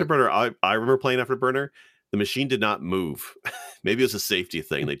Afterburner, right. I remember playing Afterburner. The machine did not move. Maybe it was a safety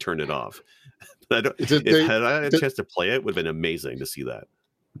thing. They turned it off. But had I had a chance to play it, it would have been amazing to see that.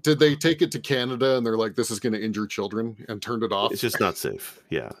 Did they take it to Canada and they're like, this is going to injure children, and turned it off? It's just not safe.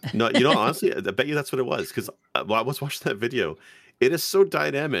 Yeah. No, honestly, I bet you that's what it was. Because I was watching that video. It is so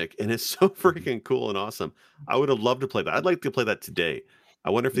dynamic and it's so freaking cool and awesome. I would have loved to play that. I'd like to play that today. I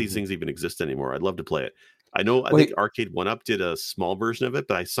wonder if these things even exist anymore. I'd love to play it. I think Arcade 1-Up did a small version of it,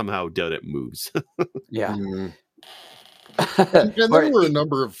 but I somehow doubt it moves. Yeah. And there were a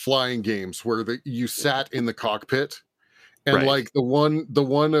number of flying games where you sat in the cockpit, and like the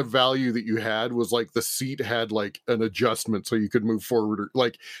one of value that you had was like the seat had like an adjustment so you could move forward or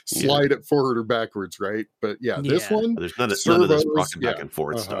like slide it forward or backwards, right? But this one, there's none of this rocking back and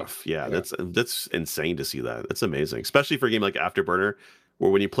forth stuff. Yeah, that's insane to see that. That's amazing, especially for a game like Afterburner,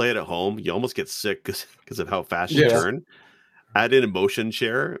 where when you play it at home, you almost get sick because of how fast you turn. Add in a motion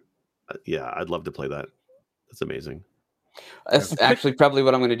share. I'd love to play that. That's amazing. That's actually probably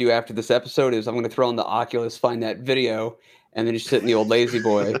what I'm going to do after this episode is I'm going to throw on the Oculus, find that video, and then just sit in the old lazy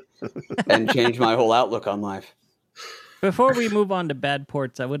boy and change my whole outlook on life. Before we move on to bad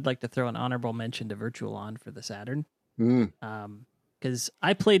ports, I would like to throw an honorable mention to Virtual On for the Saturn. Because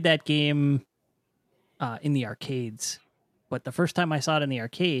I played that game in the arcades, but the first time I saw it in the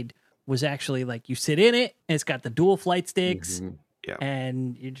arcade was actually like you sit in it, and it's got the dual flight sticks,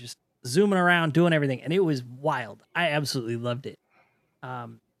 and you're just zooming around, doing everything, and it was wild. I absolutely loved it.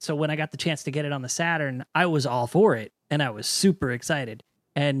 So when I got the chance to get it on the Saturn, I was all for it, and I was super excited.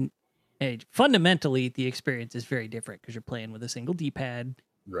 And fundamentally, the experience is very different because you're playing with a single D-pad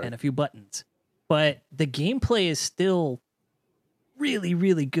and a few buttons. But the gameplay is still really,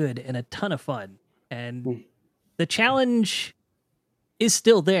 really good and a ton of fun. And the challenge is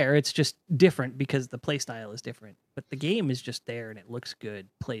still there. It's just different because the play style is different. But the game is just there, and it looks good,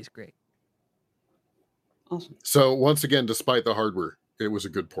 plays great. Awesome. So once again, despite the hardware, it was a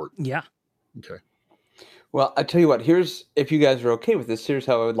good port. Yeah. Okay. Well, I tell you what, here's, if you guys are okay with this, here's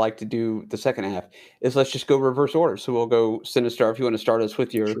how I would like to do the second half is let's just go reverse order. So we'll go Sinistar if you want to start us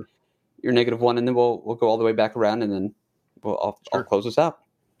with Sure. your -1, and then we'll go all the way back around, and then I'll close us out.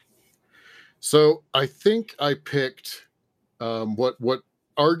 So I think I picked what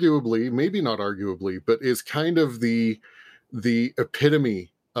arguably, maybe not arguably, but is kind of the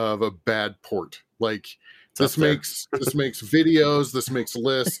epitome of a bad port. Like this makes videos, this makes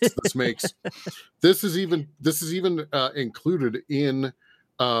lists, this is even included in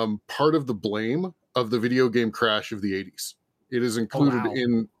part of the blame of the video game crash of the 80s. It is included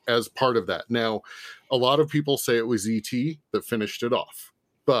in as part of that. Now, a lot of people say it was ET that finished it off,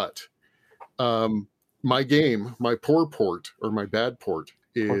 but my poor port or my bad port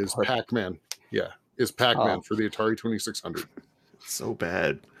is Pac-Man. Yeah, is Pac-Man for the Atari 2600. So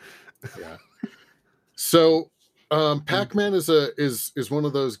bad. Yeah. So Pac-Man is one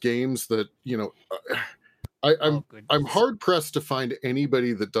of those games that, you know, I'm hard pressed to find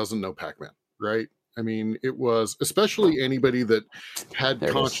anybody that doesn't know Pac-Man, right? I mean, it was especially anybody that had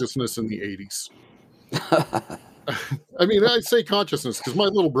consciousness in the 80s. I mean, I say consciousness because my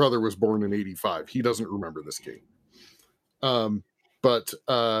little brother was born in 85. He doesn't remember this game. But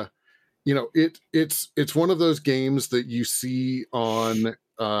you know, it's one of those games that you see on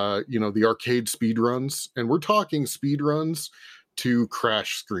you know, the arcade speed runs, and we're talking speed runs to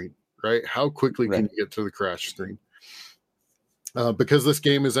crash screen, right? How quickly can you get to the crash screen? Because this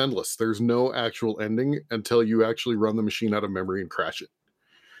game is endless. There's no actual ending until you actually run the machine out of memory and crash it.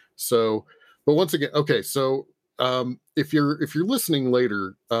 So, but once again, okay, so if you're listening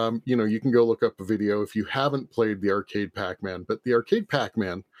later, you know, you can go look up a video if you haven't played the arcade Pac-Man. But the arcade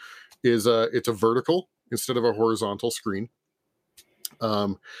Pac-Man is it's a vertical instead of a horizontal screen.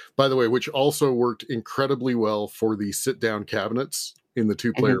 By the way, which also worked incredibly well for the sit-down cabinets in the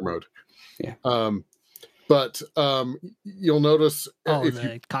 2-player mode. Yeah. But you'll notice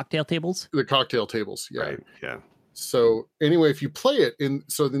the cocktail tables. The cocktail tables, yeah, right, yeah. So anyway, if you play it in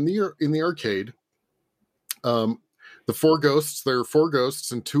the arcade, the 4 ghosts, there are 4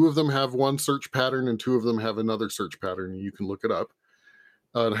 ghosts, and 2 of them have one search pattern, and 2 of them have another search pattern. You can look it up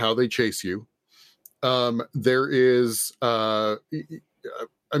on how they chase you. There is, I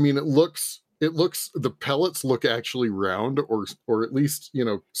mean, it looks the pellets look actually round or at least, you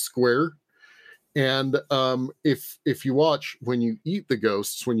know, square. And if you watch, when you eat the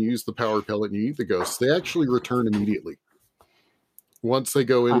ghosts, when you use the power pellet and you eat the ghosts, they actually return immediately. Once they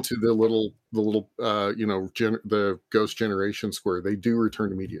go into the little you know, the ghost generation square, they do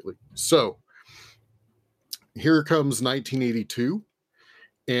return immediately. So here comes 1982,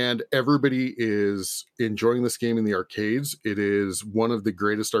 and everybody is enjoying this game in the arcades. It is one of the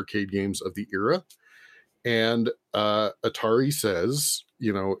greatest arcade games of the era. And Atari says,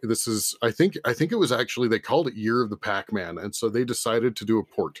 you know, this is, I think it was actually, they called it Year of the Pac-Man, and so they decided to do a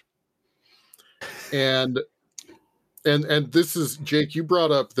port. And this is, Jake, you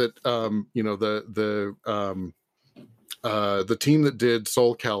brought up that you know, the team that did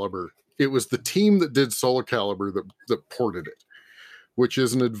Soul Calibur, it was the team that did Soul Calibur that ported it, which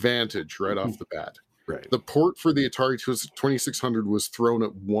is an advantage right off the bat. Right. The port for the Atari 2600 was thrown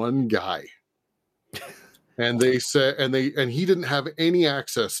at one guy. And they said, and he didn't have any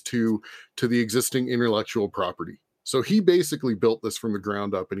access to the existing intellectual property. So he basically built this from the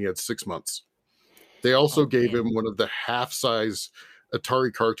ground up, and he had 6 months. They also gave him one of the half-size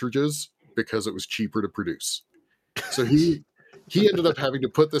Atari cartridges because it was cheaper to produce. So he ended up having to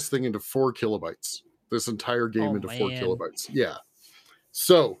put this thing into 4 kilobytes. This entire game into 4 kilobytes. Yeah.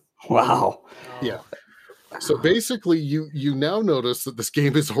 So wow. Yeah. So basically, you now notice that this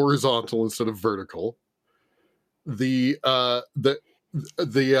game is horizontal instead of vertical. The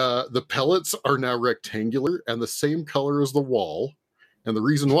pellets are now rectangular and the same color as the wall, and the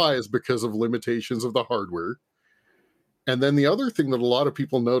reason why is because of limitations of the hardware. And then the other thing that a lot of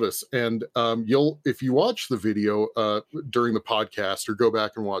people notice, and if you watch the video during the podcast or go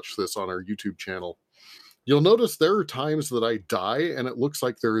back and watch this on our YouTube channel, you'll notice there are times that I die and it looks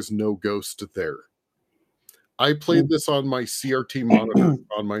like there is no ghost there. I played this on my CRT monitor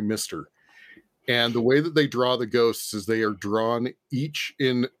on my Mister. And the way that they draw the ghosts is they are drawn each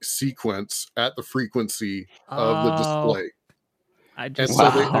in sequence at the frequency of the display. I just saw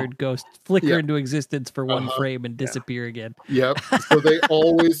the third ghost flicker into existence for one frame and disappear again. Yep. So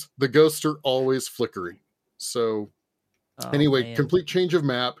the ghosts are always flickering. So anyway, complete change of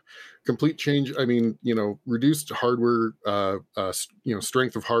map, complete change. I mean, you know, reduced hardware, you know,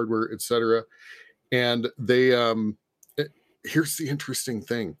 strength of hardware, etc. And they, here's the interesting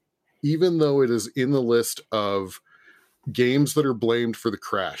thing. Even though it is in the list of games that are blamed for the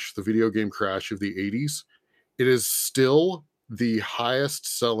video game crash of the 80s, it is still the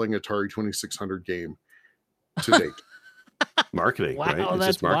highest selling Atari 2600 game to date. Marketing, Wow, right? It's that's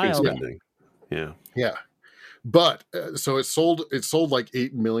just marketing wild. spending. Yeah. Yeah. But so it sold like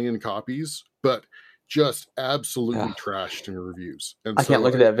 8 million copies, but just absolutely trashed in reviews. And I can't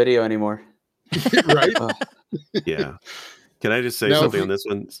look at that video anymore. Right? Yeah. Can I just say Now, something on this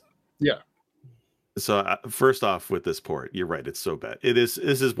one? Yeah. So first off, with this port, you're right. It's so bad. This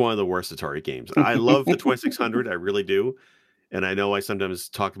is one of the worst Atari games. I love the 2600. I really do. And I know I sometimes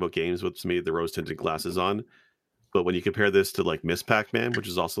talk about games with some of the rose tinted glasses on. But when you compare this to like Miss Pac-Man, which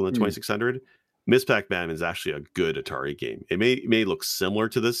is also in the 2600, Miss Pac-Man is actually a good Atari game. It may look similar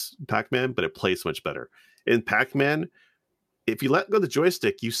to this Pac-Man, but it plays much better. In Pac-Man, if you let go of the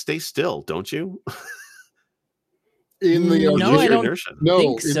joystick, you stay still, don't you? In the arcade, No, I don't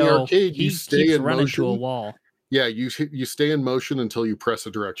think in so. the arcade, you He stay keeps in running motion. to a wall. Yeah, you stay in motion until you press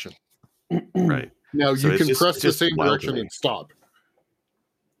a direction. Right. Now So you it's can press the just same wild to direction me. and stop.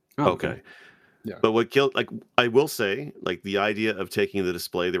 Okay. Yeah. But what killed, like, I will say, like, the idea of taking the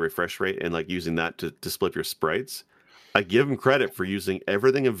display, the refresh rate, and like using that to split your sprites, I give him credit for using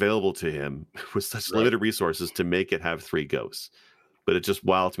everything available to him with such limited resources to make it have 3 ghosts. But it's just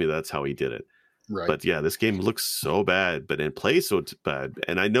wild to me that's how he did it. Right. But yeah, this game looks so bad, but it plays so bad.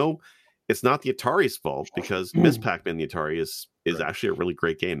 And I know it's not the Atari's fault because Miss Pac-Man the Atari is actually a really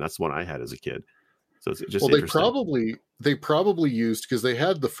great game. That's the one I had as a kid. So it's just interesting. They probably used, because they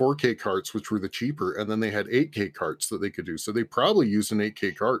had the 4K carts, which were the cheaper, and then they had 8K carts that they could do. So they probably used an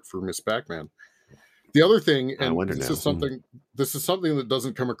 8K cart for Miss Pac-Man. The other thing, and this is something that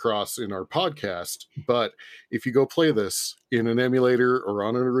doesn't come across in our podcast, but if you go play this in an emulator or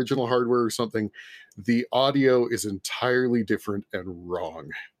on an original hardware or something, the audio is entirely different and wrong.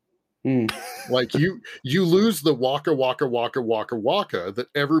 Like you lose the waka waka waka waka waka that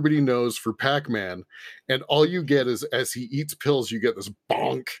everybody knows for Pac-Man, and all you get is, as he eats pills, you get this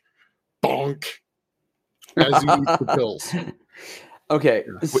bonk bonk as he eats the pills. Okay,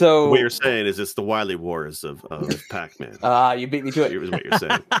 so what you're saying is it's the Wily Wars of Pac-Man. You beat me to it. Is what you're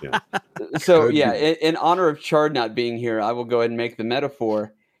saying. Yeah. So yeah, in honor of Chard not being here, I will go ahead and make the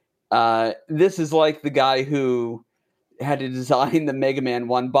metaphor. This is like the guy who had to design the Mega Man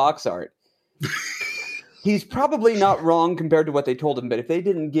 1 box art. He's probably not wrong compared to what they told him, but if they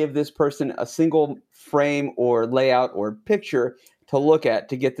didn't give this person a single frame or layout or picture to look at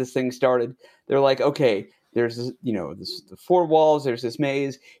to get this thing started, they're like, okay, there's the 4 walls, there's this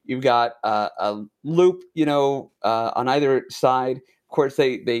maze, you've got a loop, on either side. Of course,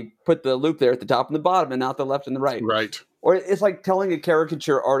 they put the loop there at the top and the bottom and not the left and the right. Right. Or it's like telling a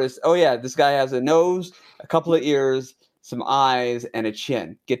caricature artist, oh yeah, this guy has a nose, a couple of ears, some eyes, and a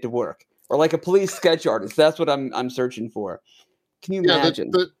chin. Get to work. Or like a police sketch artist. That's what I'm searching for. Can you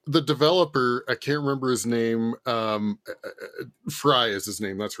imagine? The developer, I can't remember his name. Fry is his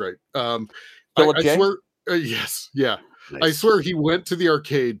name. That's right. Philip I J? swear. Yes. Yeah. Nice. I swear he went to the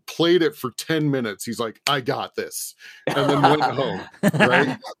arcade, played it for 10 minutes. He's like, I got this. And then went home.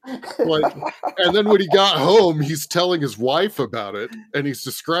 Right? And then when he got home, he's telling his wife about it and he's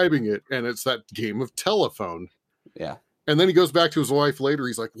describing it. And it's that game of telephone. Yeah. And then he goes back to his wife later.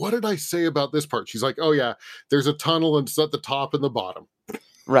 He's like, what did I say about this part? She's like, oh yeah, there's a tunnel and it's at the top and the bottom.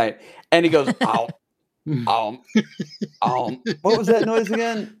 Right. And he goes, ow. What was that noise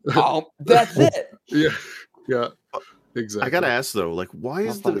again? That's it. Yeah, exactly. I gotta ask though, like, why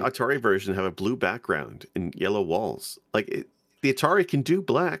does the Atari version have a blue background and yellow walls? Like, the Atari can do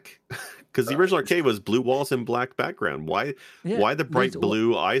black because the original arcade was blue walls and black background. Why the bright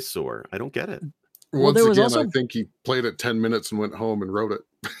blue eyesore? I don't get it. Once again, I think he played it 10 minutes and went home and wrote it.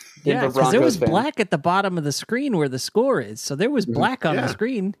 Yeah, because there was black at the bottom of the screen where the score is. So there was black on the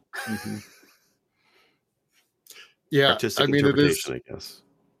screen. Mm-hmm. Yeah, artistic I mean, it is. I guess.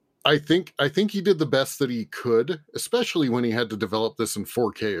 I think he did the best that he could, especially when he had to develop this in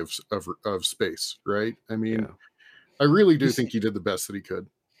 4K of space, right? I mean, I really do think he did the best that he could.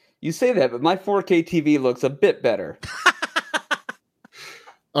 You say that, but my 4K TV looks a bit better.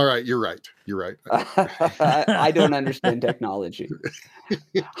 All right, you're right. You're right. I don't understand technology.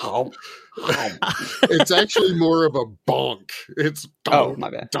 It's actually more of a bonk. It's donk, my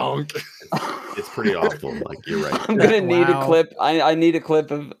bad. Donk. It's pretty awful. Like, you're right. I'm gonna need a clip. I need a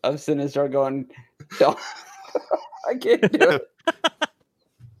clip of Sinistar going. Donk. I can't do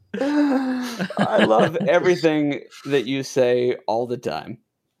it. I love everything that you say all the time.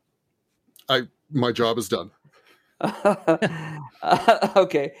 My job is done.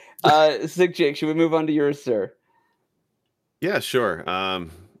 Okay. Sick Jake, should we move on to yours, sir? Yeah, sure.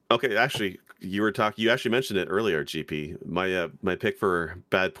 Okay, actually, you were talking. You actually mentioned it earlier, GP. My pick for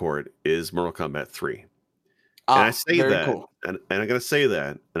bad port is Mortal Kombat 3. And I say that, cool. and I'm going to say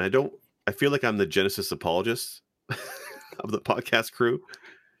that, and I feel like I'm the Genesis apologist of the podcast crew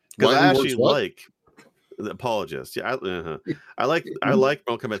because I actually like the apologist. Yeah, I like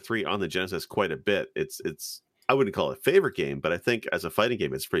Mortal Kombat 3 on the Genesis quite a bit. It's I wouldn't call it a favorite game, but I think as a fighting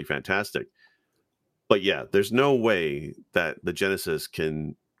game, it's pretty fantastic. But yeah, there's no way that the Genesis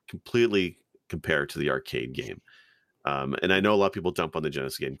can completely compare to the arcade game. And I know a lot of people jump on the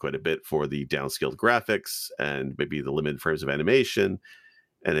Genesis game quite a bit for the downscaled graphics and maybe the limited frames of animation.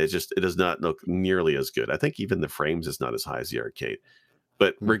 And it does not look nearly as good. I think even the frames is not as high as the arcade.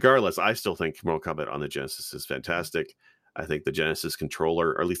 But regardless, I still think Mortal Kombat on the Genesis is fantastic. I think the Genesis controller,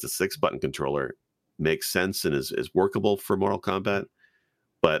 or at least the 6-button controller, makes sense and is workable for Mortal Kombat.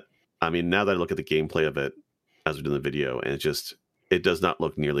 But I mean, now that I look at the gameplay of it as we do in the video, and it does not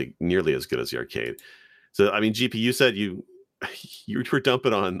look nearly as good as the arcade. So, I mean, GP, you said you were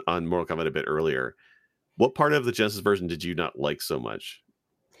dumping on Mortal Kombat a bit earlier. What part of the Genesis version did you not like so much?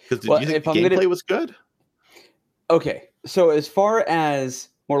 Because did you think the gameplay was good? Okay, so as far as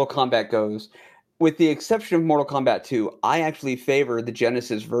Mortal Kombat goes, with the exception of Mortal Kombat 2, I actually favor the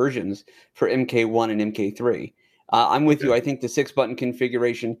Genesis versions for MK1 and MK3. I'm with you. I think the 6-button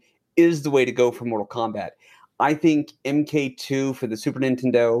configuration is the way to go for Mortal Kombat. I think MK2 for the Super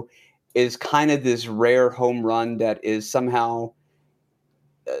Nintendo is kind of this rare home run that is somehow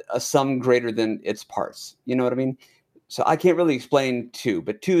a sum greater than its parts. You know what I mean? So I can't really explain 2,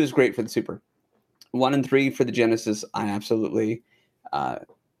 but 2 is great for the Super. 1 and 3 for the Genesis, I absolutely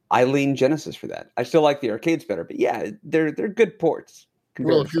I lean Genesis for that. I still like the arcades better, but yeah, they're good ports.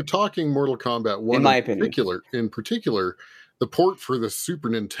 Well, if you're talking Mortal Kombat 1 in particular, the port for the Super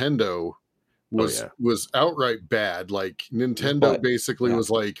Nintendo was outright bad. Like Nintendo basically was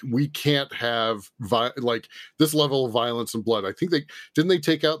like, we can't have like this level of violence and blood. I think they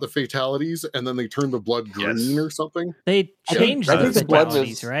take out the fatalities and then they turned the blood green or something. They changed the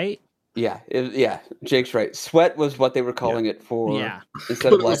fatalities, right? Yeah, Jake's right. Sweat was what they were calling it for. Yeah,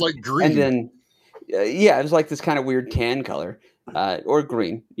 instead of it was like green. And then, it was like this kind of weird tan color, or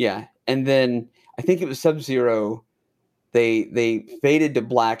green. Yeah, and then I think it was Sub-Zero. They faded to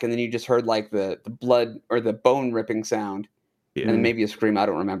black, and then you just heard like the blood or the bone ripping sound, and then maybe a scream. I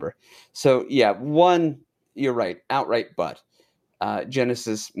don't remember. So yeah, 1, you're right, outright butt.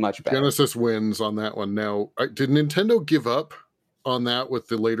 Genesis much better. Genesis wins on that one. Now, did Nintendo give up on that with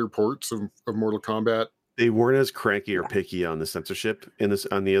the later ports of Mortal Kombat? They weren't as cranky or picky on the censorship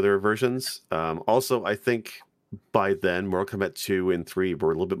on the other versions. Also, I think by then Mortal Kombat 2 and 3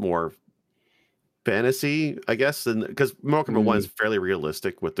 were a little bit more fantasy, I guess, because Mortal Kombat 1 is fairly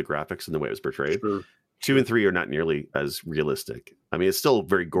realistic with the graphics and the way it was portrayed. Sure. 2 and 3 are not nearly as realistic. I mean, it's still a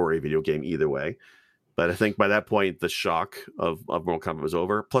very gory video game either way. But I think by that point, the shock of Mortal Kombat was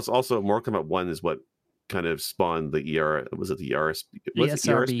over. Plus, also, Mortal Kombat 1 is what kind of spawned the ESRB?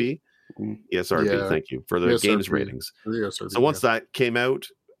 ESRB, thank you, for the games ratings. So once that came out,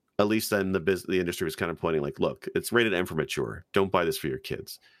 at least then the industry was kind of pointing like, look, it's rated M for mature. Don't buy this for your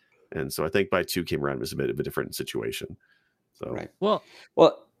kids. And so I think by 2 came around, it was a bit of a different situation. So right. Well,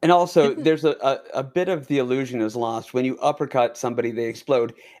 and also there's a bit of the illusion is lost when you uppercut somebody, they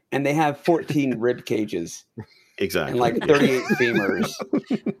explode, and they have 14 rib cages. Exactly. And like 38 femurs.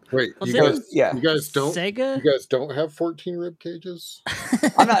 Wait, you guys don't have 14 rib cages?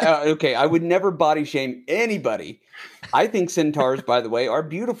 I'm not okay. I would never body shame anybody. I think centaurs, by the way, are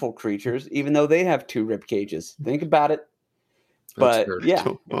beautiful creatures, even though they have 2 rib cages. Think about it. But yeah.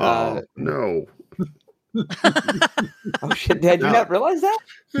 No. Oh shit! Did you not realize that?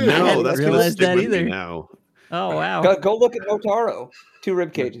 No, that's going to stick that with either. me now. Oh wow! Go look at Motaro. 2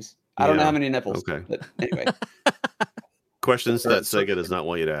 rib cages. I don't know how many nipples. Okay. But anyway. Questions that Sega does not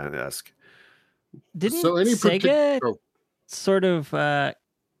want you to ask. Didn't Sega sort of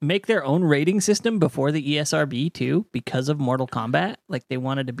make their own rating system before the ESRB too, because of Mortal Kombat? Like they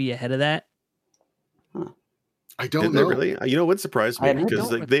wanted to be ahead of that. Huh. I don't know. Really? You know what surprised me? Because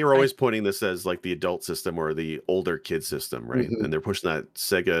they were always pointing this as like the adult system or the older kid system, right? Mm-hmm. And they're pushing that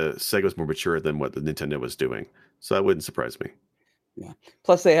Sega was more mature than what the Nintendo was doing. So that wouldn't surprise me. Yeah.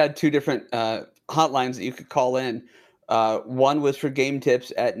 Plus, they had 2 different hotlines that you could call in. One was for game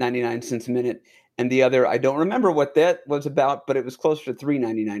tips at 99 cents a minute, and the other, I don't remember what that was about, but it was closer to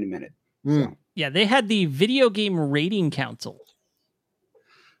 $3.99 a minute. So. Yeah, they had the Video Game Rating Council.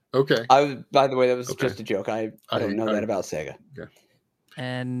 Okay. By the way, that was just a joke. I don't know that about Sega. Yeah.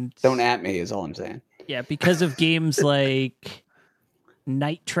 And don't at me is all I'm saying. Yeah, because of games like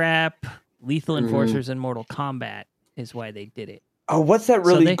Night Trap, Lethal Enforcers, and Mortal Kombat is why they did it. Oh, what's that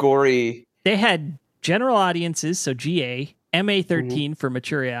really gory they had general audiences, so GA, MA13 for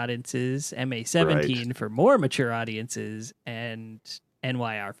mature audiences, MA17 for more mature audiences, and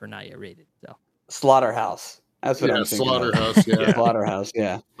NYR for not yet rated. So Slaughterhouse. That's what I'm thinking. Slaughterhouse. Yeah, Slaughterhouse.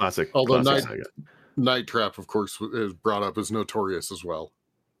 Yeah. Classic. Although classic Night Trap, of course, is brought up as notorious as well.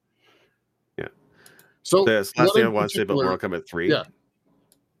 Yeah. So the last thing I want to say about Mortal Kombat 3. Yeah.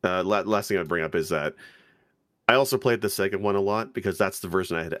 Last thing I'd bring up is that I also played the second one a lot because that's the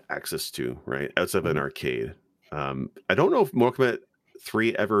version I had access to, right? Outside of an arcade. I don't know if Mortal Kombat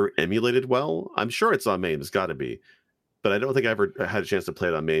 3 ever emulated well. I'm sure it's on MAME. It's got to be. But I don't think I ever had a chance to play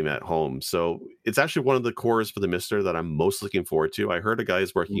it on MAME at home. So it's actually one of the cores for the Mister that I'm most looking forward to. I heard a guy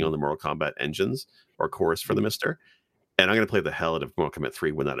is working on the Mortal Kombat engines or cores for the Mister. And I'm going to play the hell out of Mortal Kombat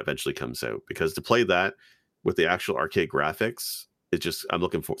 3 when that eventually comes out. Because to play that with the actual arcade graphics, I'm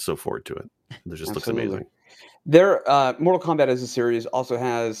looking so forward to it. It just looks amazing. Mortal Kombat as a series also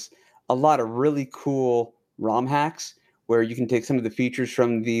has a lot of really cool ROM hacks where you can take some of the features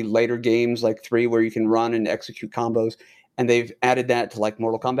from the later games like 3 where you can run and execute combos, and they've added that to like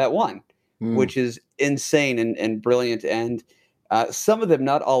Mortal Kombat 1, which is insane and brilliant. And some of them,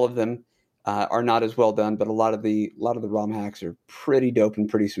 not all of them, are not as well done, but a lot of the ROM hacks are pretty dope and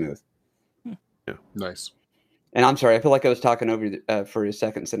pretty smooth. Yeah, nice. And I'm sorry, I feel like I was talking over for a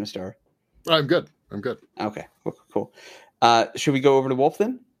second, Sinistar. I'm good. Okay, cool. Should we go over to Wolf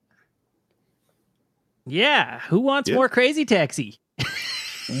then? yeah, who wants more Crazy Taxi?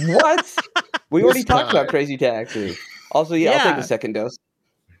 What? We already talked about Crazy Taxi. Also, I'll take a second dose.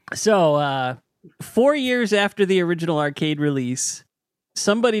 So, 4 years after the original arcade release,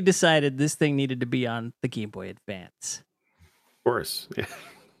 somebody decided this thing needed to be on the Game Boy Advance. Of course. Yeah.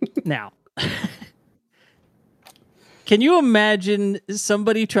 Now, can you imagine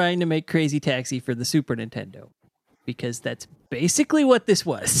somebody trying to make Crazy Taxi for the Super Nintendo? Because that's basically what this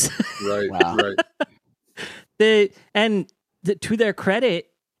was. Right, right. To their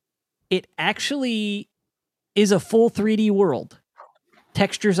credit, it actually is a full 3D world.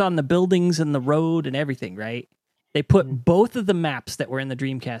 Textures on the buildings and the road and everything, right? They put both of the maps that were in the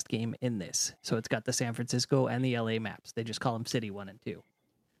Dreamcast game in this. So it's got the San Francisco and the LA maps. They just call them City 1 and 2.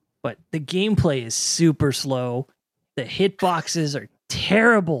 But the gameplay is super slow. The hitboxes are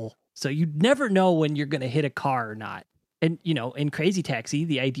terrible. So you never know when you're going to hit a car or not. And, in Crazy Taxi,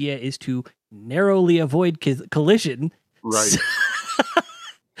 the idea is to narrowly avoid collision. Right.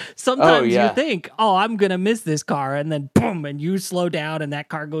 Sometimes you think, I'm going to miss this car. And then boom, and you slow down and that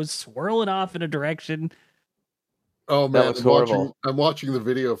car goes swirling off in a direction. Oh man, I'm watching the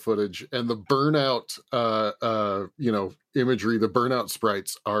video footage and the burnout, imagery. The burnout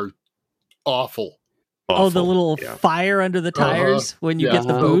sprites are awful. Oh, the little fire under the tires when you get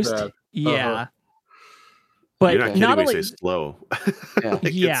the boost. So but you're not kidding not when only you say slow. Yeah,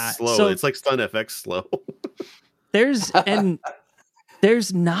 it's slow. so it's like Stun FX slow.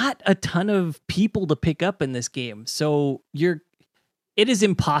 there's not a ton of people to pick up in this game, so it is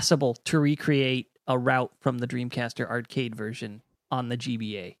impossible to recreate a route from the Dreamcast arcade version on the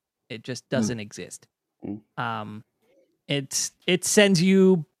GBA. It just doesn't exist. It sends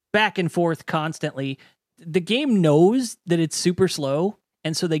you back and forth constantly. The game knows that it's super slow,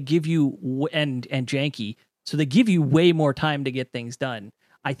 and so they give you and janky, so they give you way more time to get things done.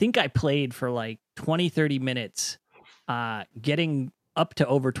 I think I played for like 20-30 minutes, getting up to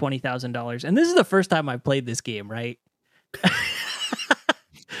over $20,000, and this is the first time I played this game, right?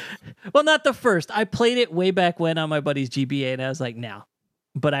 Well, not the first. I played it way back when on my buddy's GBA, and I was like, no.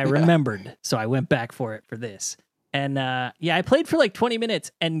 But I remembered, so I went back for it for this. And I played for like 20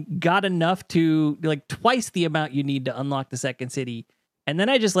 minutes and got enough to like twice the amount you need to unlock the second city. And then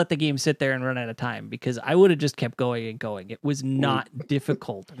I just let the game sit there and run out of time because I would have just kept going and going. It was not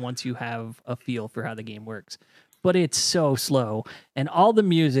difficult once you have a feel for how the game works. But it's so slow. And all the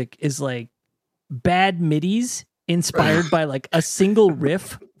music is like bad MIDIs inspired by like a single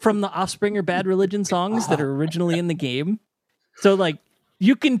riff from the Offspring or Bad Religion songs that are originally in the game. So like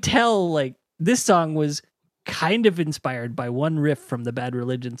you can tell like this song was kind of inspired by one riff from the Bad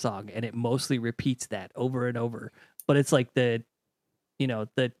Religion song, and it mostly repeats that over and over. But it's like the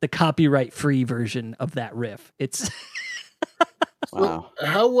copyright free version of that riff. It's wow. So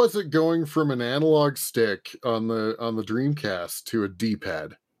how was it going from an analog stick on the Dreamcast to a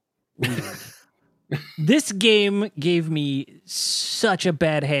D-pad? This game gave me such a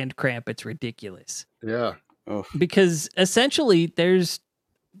bad hand cramp. It's ridiculous. Yeah. Oh. Because essentially there's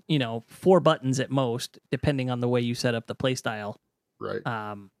 4 buttons at most, depending on the way you set up the playstyle. Right.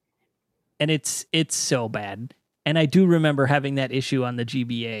 And it's so bad. And I do remember having that issue on the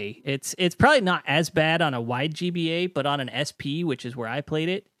GBA. It's probably not as bad on a wide GBA, but on an SP, which is where I played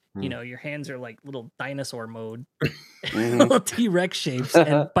it, you know, your hands are like little dinosaur mode, Mhm. little T-Rex shapes,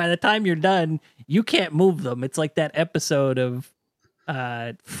 and by the time you're done, you can't move them. It's like that episode of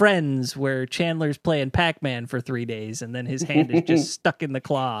Friends where Chandler's playing Pac-Man for 3 days, and then his hand is just stuck in the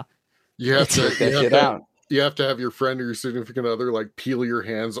claw. You have to Check that you have shit to, out. you have to have your friend or your significant other like peel your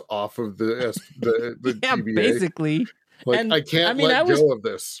hands off of the Yeah, GBA. basically. Like, And, I can't I mean, let go of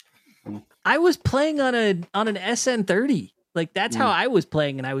this. I was playing on an SN30. Like that's how I was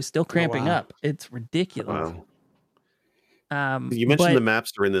playing, and I was still cramping wow. up. It's ridiculous. Wow. But You mentioned the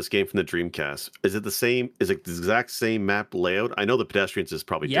maps that are in this game from the Dreamcast. Is it the same? Is it the exact same map layout? I know the pedestrians is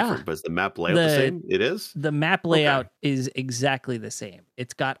probably Yeah. different, but is the map layout the same? It is? the map layout is exactly the same.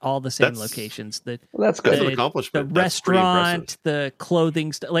 It's got all the same That's- locations. The Well, that's That's good. an the accomplishment. That's pretty restaurant, the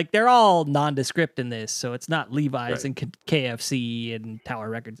clothing, like they're all nondescript in this. So it's not Levi's Right. and KFC and Tower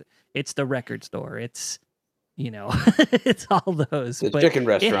Records. It's the record store. It's, you know, it's all those. The But chicken it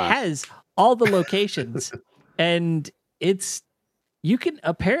restaurant. has all the locations, and you can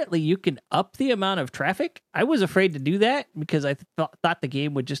up the amount of traffic. I was afraid to do that because I thought the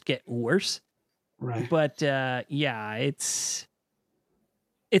game would just get worse. Right. But yeah, it's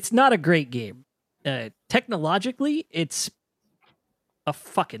not a great game. Technologically, it's a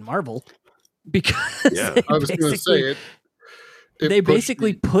fucking marvel because Yeah. they I was going to say it. they pushed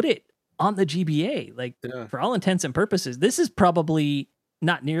basically me- put it on the GBA. Like Yeah. for all intents and purposes, this is probably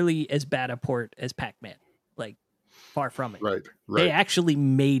not nearly as bad a port as Pac-Man. Like far from it. Right. They Right. actually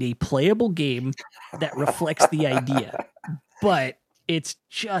made a playable game that reflects the idea, but it's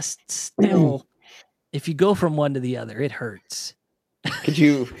just still, if you go from one to the other, it hurts. Could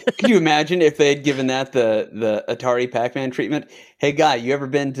you imagine if they had given that the Atari Pac-Man treatment? Hey, guy, you ever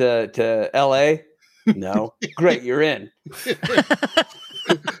been to L.A.? No. Great, you're in.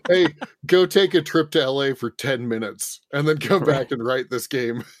 Hey, go take a trip to LA for 10 minutes and then come Right. back and write this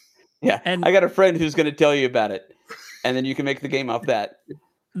game. Yeah, And- I got a friend who's going to tell you about it, and then you can make the game off that.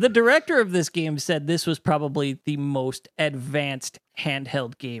 The director of this game said this was probably the most advanced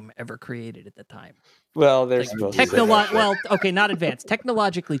handheld game ever created at the time. Well, they're Like supposed to say that. well, okay, not advanced,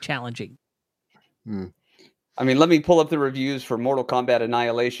 technologically challenging. I mean, let me pull up the reviews for Mortal Kombat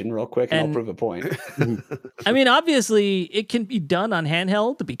Annihilation real quick, and And- I'll prove a point. I mean, obviously, it can be done on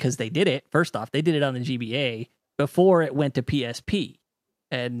handheld because they did it. First off, they did it on the GBA before it went to PSP.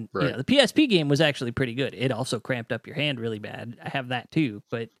 And you know, Right. the PSP game was actually pretty good. It also cramped up your hand really bad. I have that too,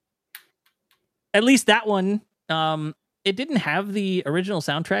 but at least that one, it didn't have the original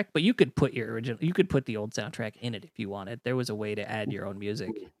soundtrack, but you could put the old soundtrack in it if you wanted. There was a way to add your own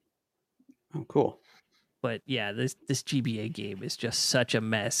music. Oh, cool. But yeah, this GBA game is just such a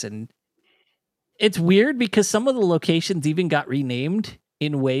mess, and it's weird because some of the locations even got renamed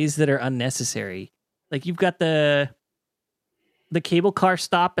in ways that are unnecessary. Like you've got the cable car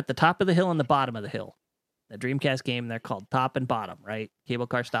stop at the top of the hill and the bottom of the hill. The Dreamcast game, they're called top and bottom, right? Cable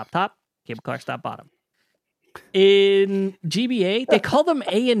car stop top, cable car stop bottom. In GBA, they call them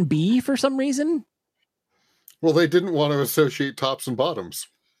A and B for some reason. Well, they didn't want to associate tops and bottoms.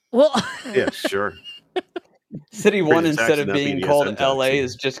 Well, Yeah, sure. City 1, British instead of accent, being BDSM called tax, LA, yeah.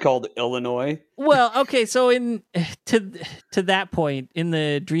 is just called Illinois. well, okay, so to that point in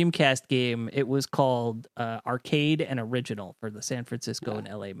the Dreamcast game, it was called Arcade and Original for the San Francisco and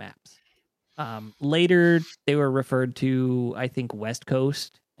LA maps. Later, they were referred to, I think, West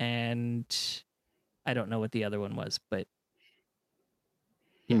Coast, and I don't know what the other one was, but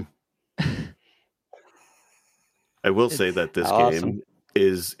I will say that this Awesome. game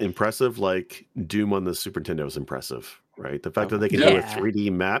is impressive, like Doom on the Super Nintendo is impressive, right? The fact that they can Yeah. do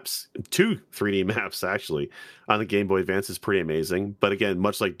two 3D maps actually on the Game Boy Advance is pretty amazing. But again,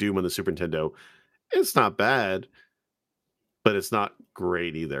 much like Doom on the Super Nintendo, it's not bad, but it's not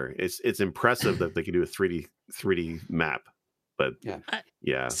great either. It's impressive that they can do a 3D map, but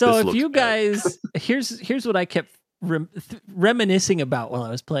yeah. So this if looks you bad. guys, here's what I kept reminiscing about while I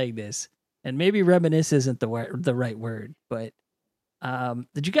was playing this, and maybe reminisce isn't the right word, but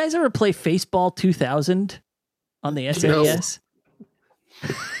did you guys ever play Faceball 2000 on the SNES?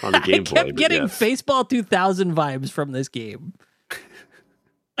 on the Game I kept Boy, but getting yes. Faceball 2000 vibes from this game.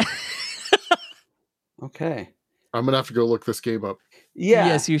 Okay. I'm going to have to go look this game up. Yeah.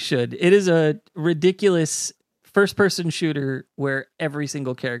 Yes, you should. It is a ridiculous first-person shooter where every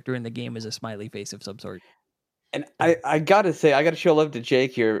single character in the game is a smiley face of some sort. And I gotta say, I gotta show love to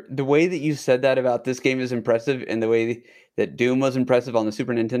Jake here. The way that you said that about this game is impressive, and the way that Doom was impressive on the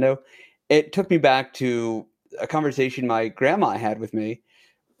Super Nintendo, it took me back to a conversation my grandma had with me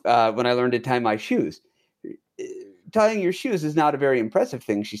when I learned to tie my shoes. Tying your shoes is not a very impressive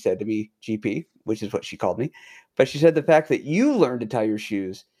thing, she said to me, GP, which is what she called me. But she said the fact that you learned to tie your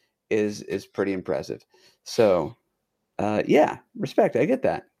shoes is pretty impressive. So, yeah, respect. I get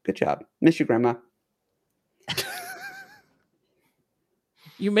that. Good job. Miss you, Grandma.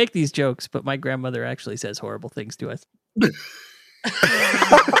 You make these jokes, but my grandmother actually says horrible things to us.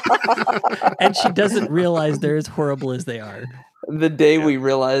 And she doesn't realize they're as horrible as they are. The day we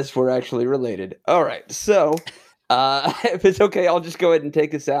realized we're actually related. All right. So, if it's okay, I'll just go ahead and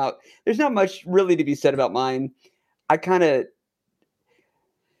take us out. There's not much really to be said about mine. I kind of...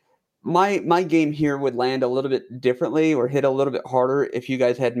 My game here would land a little bit differently or hit a little bit harder if you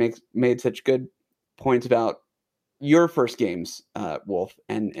guys had made such good points about your first games, Wolf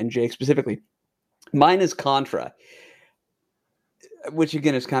and Jake specifically. Mine is Contra, which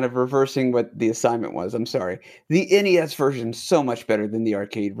again is kind of reversing what the assignment was. I'm sorry. The NES version is so much better than the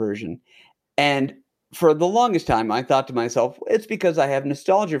arcade version. And for the longest time, I thought to myself, it's because I have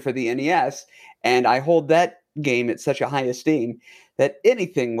nostalgia for the NES and I hold that game at such a high esteem that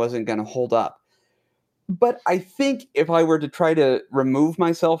anything wasn't going to hold up. But I think if I were to try to remove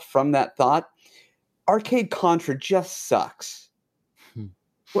myself from that thought, Arcade Contra just sucks.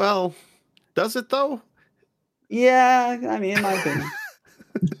 Well, does it though? Yeah, I mean, in my opinion.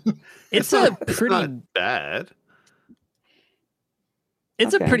 It's It's not bad.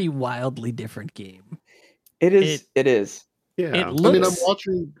 It's Okay. a pretty wildly different game. It is. It is. Yeah. It I looks,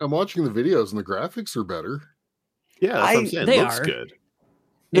 mean, I'm watching the videos and the graphics are better. Yeah, that's what I'm saying. they It looks are. good.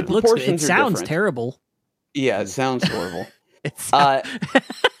 The it looks good. It proportions are sounds different. terrible. Yeah, it sounds horrible. It's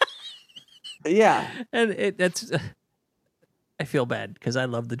Yeah. and that's I feel bad because I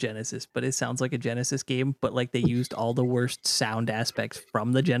love the Genesis, but it sounds like a Genesis game, but like they used all the worst sound aspects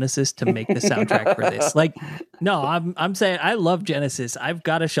from the Genesis to make the soundtrack for this. Like, no, I'm saying I love Genesis. I've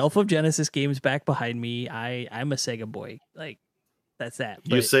got a shelf of Genesis games back behind me. I'm a Sega boy. Like, that's that.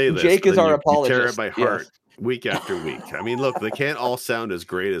 You But say this, Jake but is then our you tear apologist. at my heart week after week. I mean, look, they can't all sound as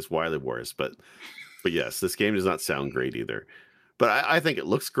great as Wily Wars, but yes, this game does not sound great either. But I think it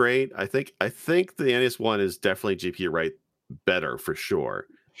looks great. I think the NES one is definitely GPU right better for sure.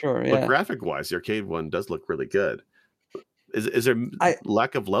 Sure. But Yeah. graphic wise, the arcade one does look really good. Is there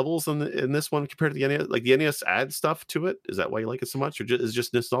lack of levels in this one compared to the NES? Like the NES adds stuff to it. Is that why you like it so much, or is it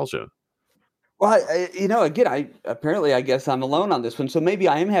just nostalgia? Well, again, I guess I'm alone on this one. So maybe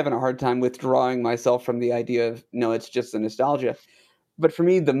I am having a hard time withdrawing myself from the idea of no, it's just the nostalgia. But for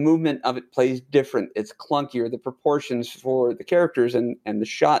me, the movement of it plays different. It's clunkier. The proportions for the characters and the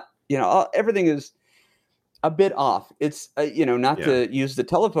shot, everything is a bit off. It's not to use the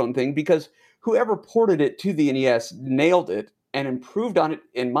telephone thing because whoever ported it to the NES nailed it and improved on it,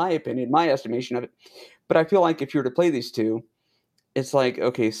 in my opinion, my estimation of it. But I feel like if you were to play these two, it's like,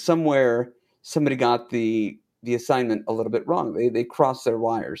 okay, somewhere somebody got the assignment a little bit wrong. They crossed their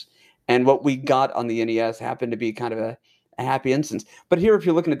wires. And what we got on the NES happened to be kind of a happy instance. But here, if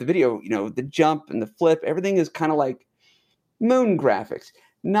you're looking at the video, the jump and the flip, everything is kind of like moon graphics.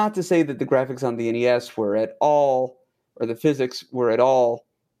 Not to say that the graphics on the NES were at all, or the physics were at all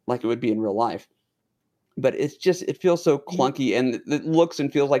like it would be in real life. But it feels so clunky and it looks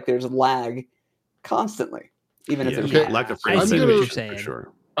and feels like there's lag constantly. Even if it's lack of I frame see what rate you're for saying.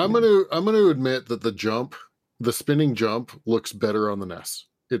 sure. I'm gonna admit that the spinning jump looks better on the NES.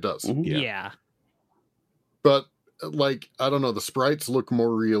 It does. Mhm. yeah. But like, I don't know, the sprites look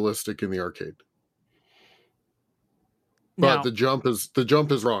more realistic in the arcade. But Now, the jump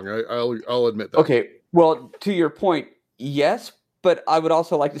is wrong. I'll admit that. Okay, well, to your point, yes, but I would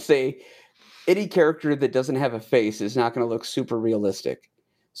also like to say any character that doesn't have a face is not going to look super realistic.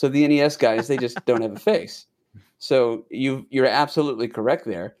 So the NES guys, they just don't have a face. So you're absolutely correct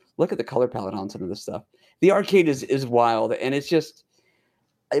there. Look at the color palette on some of this stuff. The arcade is wild, and it's just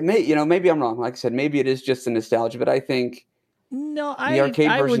maybe I'm wrong. Like I said, maybe it is just the nostalgia, but I think no, the arcade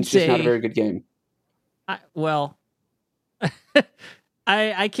I version would is just not a say- very good game.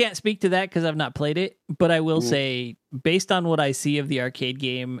 I can't speak to that because I've not played it, but I will Mhm. say, based on what I see of the arcade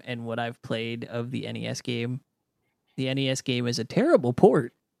game and what I've played of the NES game, the NES game is a terrible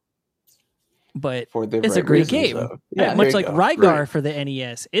port. But For the it's a right great reasons, game. though. Yeah, there much you like go. Rygar Right. for the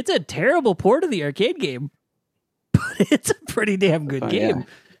NES. It's a terrible port of the arcade game, but it's a pretty damn good Fine, game.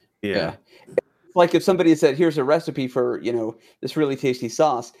 Yeah. Like if somebody said, here's a recipe for, this really tasty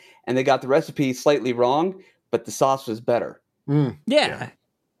sauce, and they got the recipe slightly wrong, but the sauce was better. Mm. Yeah.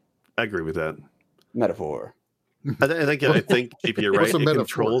 I agree with that. Metaphor. I think GP, you're right. What's a It metaphor?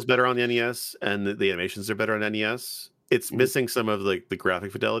 controls better on the NES, and the animations are better on NES. It's Mhm. missing some of the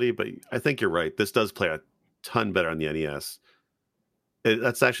graphic fidelity, but I think you're right. This does play a ton better on the NES.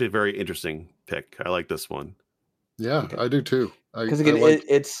 That's actually a very interesting pick. I like this one. Yeah, Okay. I do too. Because again, I like,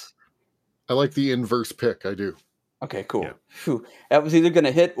 it's I like the inverse pick. I do. Okay, cool. Yeah. Phew. That was either going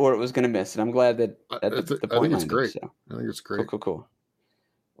to hit or it was going to miss, and I'm glad that I the think point it's landed. great. So. I think it's great. Cool.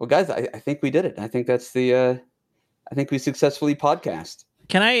 Well, guys, I think we did it. I think that's the. I think we successfully podcast.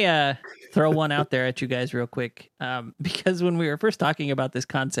 Can I throw one out there at you guys real quick? Because when we were first talking about this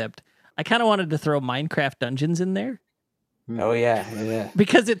concept, I kind of wanted to throw Minecraft Dungeons in there. Oh yeah.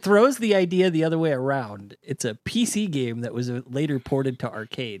 Because it throws the idea the other way around. It's a PC game that was later ported to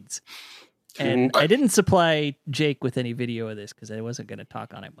arcades. And I didn't supply Jake with any video of this because I wasn't going to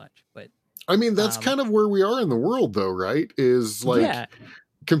talk on it much. But I mean, that's kind of where we are in the world, though, right? Is like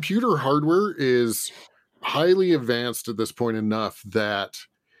computer hardware is highly advanced at this point enough that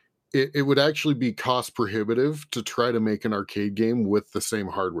it would actually be cost prohibitive to try to make an arcade game with the same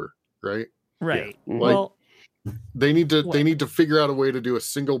hardware, right? Right. Yeah. Like, Well, they need to figure out a way to do a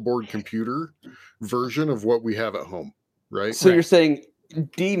single board computer version of what we have at home, right? So you're saying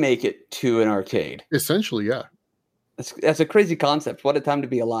demake it to an arcade? Essentially, yeah. That's a crazy concept. What a time to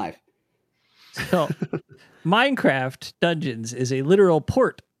be alive. So Minecraft Dungeons is a literal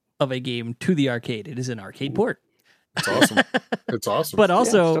port of a game to the arcade. It is an arcade port. It's awesome. It's awesome. But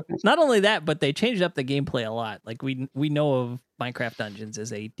also, not only that, but they changed up the gameplay a lot. Like we know of Minecraft Dungeons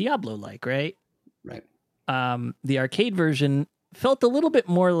as a Diablo-like, right? Right. The arcade version felt a little bit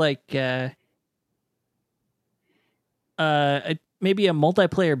more like maybe a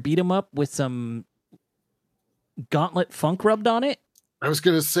multiplayer beat 'em up with some Gauntlet funk rubbed on it. I was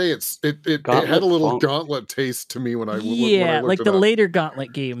gonna say it had a little Gauntlet taste to me when I looked like it the up. later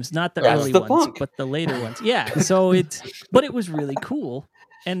Gauntlet games, not the early ones, funk. but the later ones. Yeah, so but it was really cool,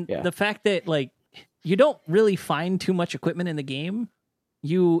 and the fact that like you don't really find too much equipment in the game,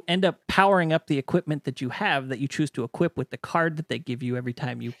 you end up powering up the equipment that you have that you choose to equip with the card that they give you every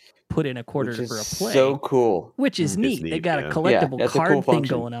time you put in a quarter for a play. So cool. Which is neat. They got a collectible card thing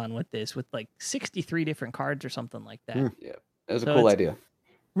going on with this, with like 63 different cards or something like that. Yeah, that was a cool idea.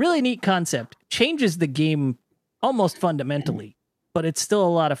 Really neat concept. Changes the game almost fundamentally, but it's still a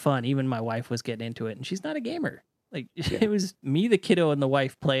lot of fun. Even my wife was getting into it, and she's not a gamer. Like it was me, the kiddo, and the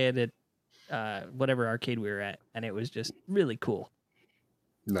wife playing at whatever arcade we were at, and it was just really cool.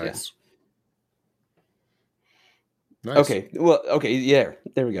 Nice. Nice. Okay. Well, okay. Yeah.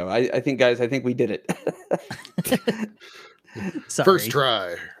 There we go. I think, guys, we did it. Sorry. First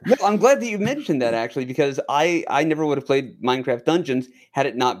try. No, I'm glad that you mentioned that actually, because I never would have played Minecraft Dungeons had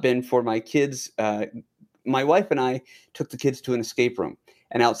it not been for my kids. My wife and I took the kids to an escape room,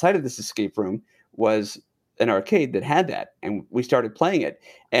 and outside of this escape room was an arcade that had that, and we started playing it.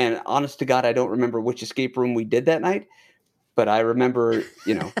 And honest to God, I don't remember which escape room we did that night. But I remember,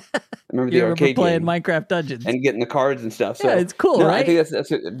 the arcade playing game Minecraft Dungeons and getting the cards and stuff. So yeah, it's cool, right? I think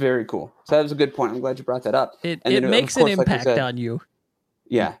that's very cool. So that was a good point. I'm glad you brought that up. It makes an impact on you.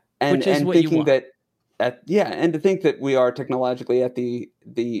 Yeah, and thinking that, and to think that we are technologically at the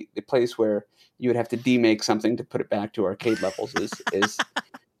place where you would have to demake something to put it back to arcade levels is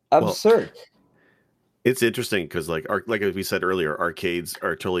absurd. It's interesting because, like we said earlier, arcades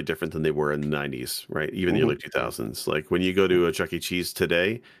are totally different than they were in the 90s, right? Even the early 2000s. Like when you go to a Chuck E. Cheese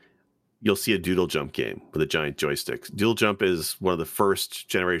today, you'll see a Doodle Jump game with a giant joystick. Doodle Jump is one of the first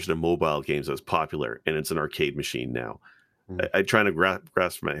generation of mobile games that was popular, and it's an arcade machine now. I trying to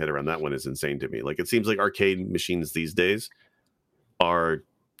grasp my head around that one is insane to me. Like it seems like arcade machines these days are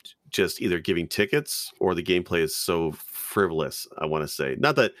just either giving tickets or the gameplay is so frivolous, I want to say.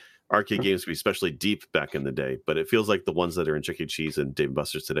 Not that arcade games could be especially deep back in the day, but it feels like the ones that are in Chuck E. Cheese and Dave &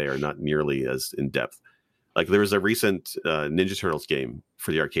 Buster's today are not nearly as in depth. Like there was a recent Ninja Turtles game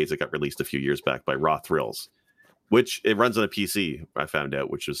for the arcades that got released a few years back by Raw Thrills, which it runs on a PC, I found out,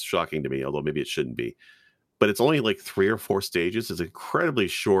 which was shocking to me, although maybe it shouldn't be. But it's only like 3 or 4 stages. It's incredibly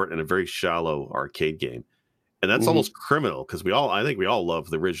short and a very shallow arcade game. And that's almost criminal because I think we all love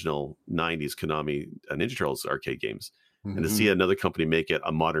the original 90s Konami Ninja Turtles arcade games. And to see another company make it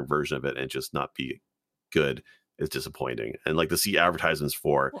a modern version of it and just not be good is disappointing. And like to see advertisements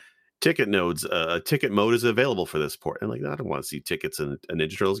for ticket nodes, ticket mode is available for this port. And like, I don't want to see tickets in a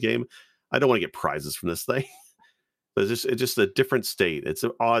Ninja Turtles game. I don't want to get prizes from this thing. But it's just a different state. It's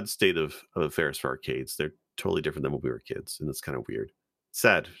an odd state of affairs for arcades. They're totally different than when we were kids. And it's kind of weird.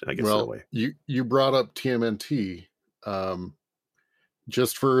 Sad, I guess, in a way. You brought up TMNT.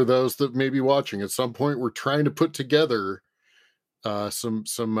 Just for those that may be watching, at some point we're trying to put together some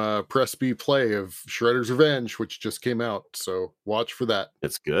Press B play of Shredder's Revenge, which just came out. So watch for that.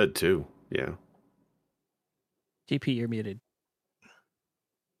 It's good too. Yeah. GP, you're muted.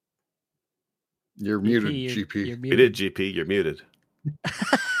 You're muted, GP. You're muted. We did, GP. You're muted.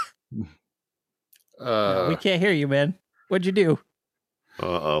 No, we can't hear you, man. What'd you do?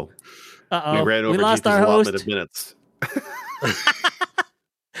 Uh-oh. Uh-oh. ran over We lost GP's our allotment host. of minutes.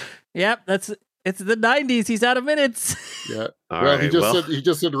 Yep, it's the 90s. He's out of minutes. Yeah. All Well, right, he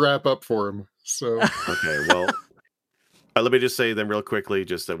just said wrap up for him. So Okay, well, let me just say then real quickly,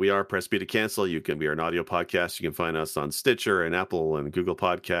 just that we are Press B to Cancel. You can be an audio podcast. You can find us on Stitcher and Apple and Google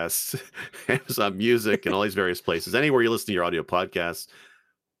Podcasts, Amazon Music, and all these various places. Anywhere you listen to your audio podcasts.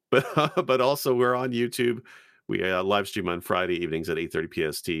 But also we're on YouTube. We live stream on Friday evenings at 8:30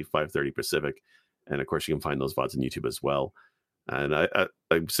 PST, 5:30 Pacific. And of course, you can find those VODs on YouTube as well. And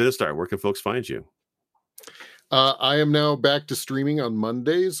I'm Sinistar. Where can folks find you? I am now back to streaming on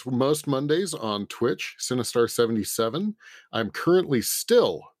Mondays, most Mondays on Twitch, Sinistar77. I'm currently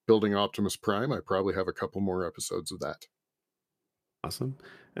still building Optimus Prime. I probably have a couple more episodes of that. Awesome.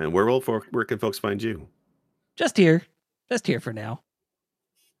 And where can folks find you? Just here for now.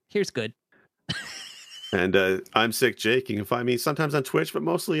 Here's good. And I'm Sick Jake. You can find me sometimes on Twitch, but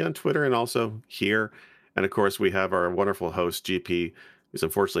mostly on Twitter and also here. And of course, we have our wonderful host, GP, who's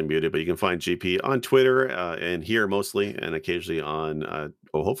unfortunately muted, but you can find GP on Twitter and here mostly, and occasionally on,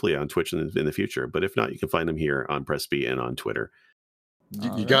 hopefully on Twitch in the future. But if not, you can find him here on Press B and on Twitter.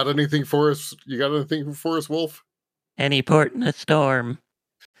 You got anything for us? You got anything for us, Wolf? Any port in a storm.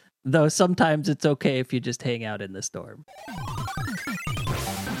 Though sometimes it's okay if you just hang out in the storm.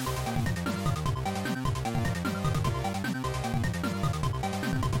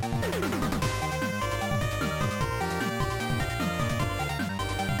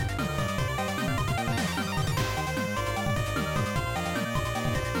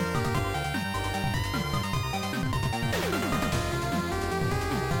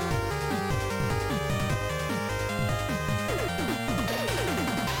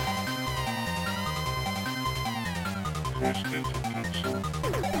 Press B to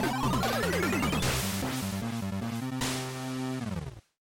Cancel.